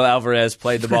Fabio Alvarez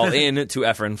played the ball in to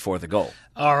Efrain for the goal.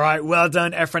 All right, well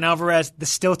done, Efrain Alvarez. There's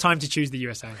still time to choose the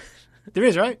USA. There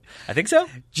is, right? I think so.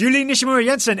 Julie Nishimura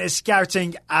Jensen is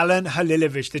scouting Alan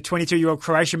Halilovic, the 22-year-old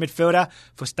Croatian midfielder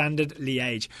for Standard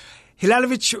Liège.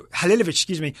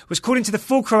 Halilovic, was called into the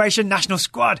full Croatian national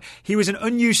squad. He was an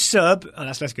unused sub,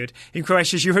 that's less good, in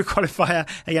Croatia's Euro qualifier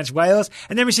against Wales,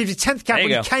 and then received his 10th cap when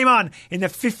he came on in the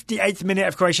 58th minute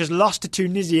of Croatia's loss to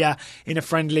Tunisia in a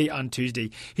friendly on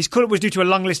Tuesday. His call-up was due to a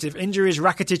long list of injuries,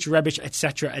 Rakitic, Rebic,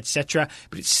 etc.,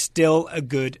 but it's still a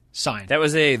good sign.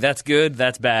 That's good,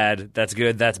 that's bad, that's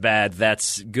good, that's bad,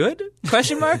 that's good?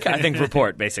 Question mark? I think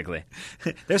report, basically.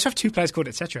 They also have 2 players called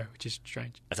etc., which is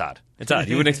strange. It's odd.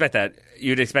 You wouldn't expect that.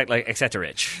 You'd expect like etc.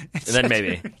 Rich. And then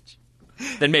maybe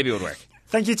it would work.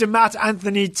 Thank you to Matt,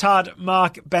 Anthony, Todd,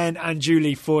 Mark, Ben and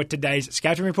Julie for today's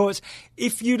scouting reports.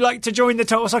 If you'd like to join the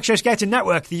Total Soccer Show Scouting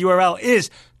Network, the URL is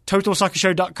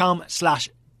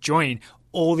totalsoccershow.com/join.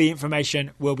 All the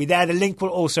information will be there. The link will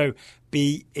also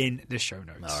be in the show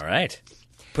notes. All right.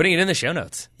 Putting it in the show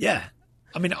notes. Yeah.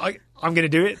 I mean, I'm going to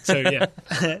do it, so yeah.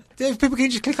 People can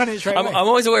just click on it straight away. I'm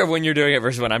always aware of when you're doing it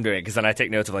versus when I'm doing it, because then I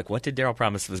take notes of like, what did Daryl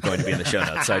promise was going to be in the show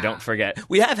notes, so I don't forget.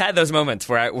 We have had those moments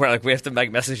where like we have to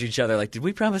like message each other, like, did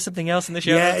we promise something else in the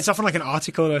show notes? Yeah, it's often like an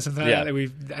article or something like that,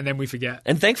 and then we forget.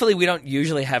 And thankfully, we don't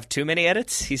usually have too many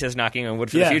edits, he says, knocking on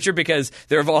wood for the future, because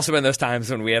there have also been those times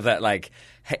when we have that like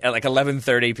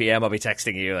 11:30 p.m. I'll be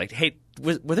texting you like, hey,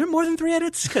 were there more than 3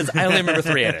 edits? Because I only remember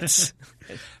 3 edits.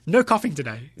 No coughing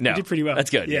today. No. You did pretty well. That's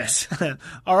good, yes.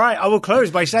 All right, I will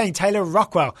close by saying, Taylor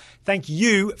Rockwell, thank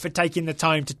you for taking the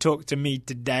time to talk to me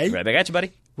today. Right back at you,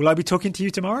 buddy. Will I be talking to you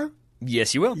tomorrow?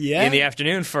 Yes, you will. Yeah. In the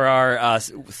afternoon for our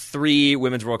 3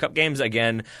 Women's World Cup games.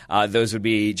 Again, those would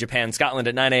be Japan-Scotland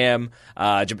at 9 a.m.,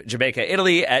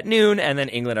 Jamaica-Italy at noon, and then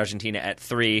England-Argentina at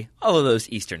 3. All of those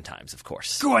Eastern times, of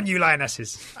course. Go on, you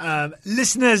Lionesses.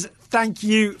 Listeners, thank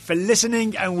you for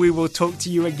listening, and we will talk to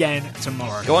you again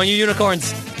tomorrow. Go on, you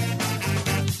unicorns.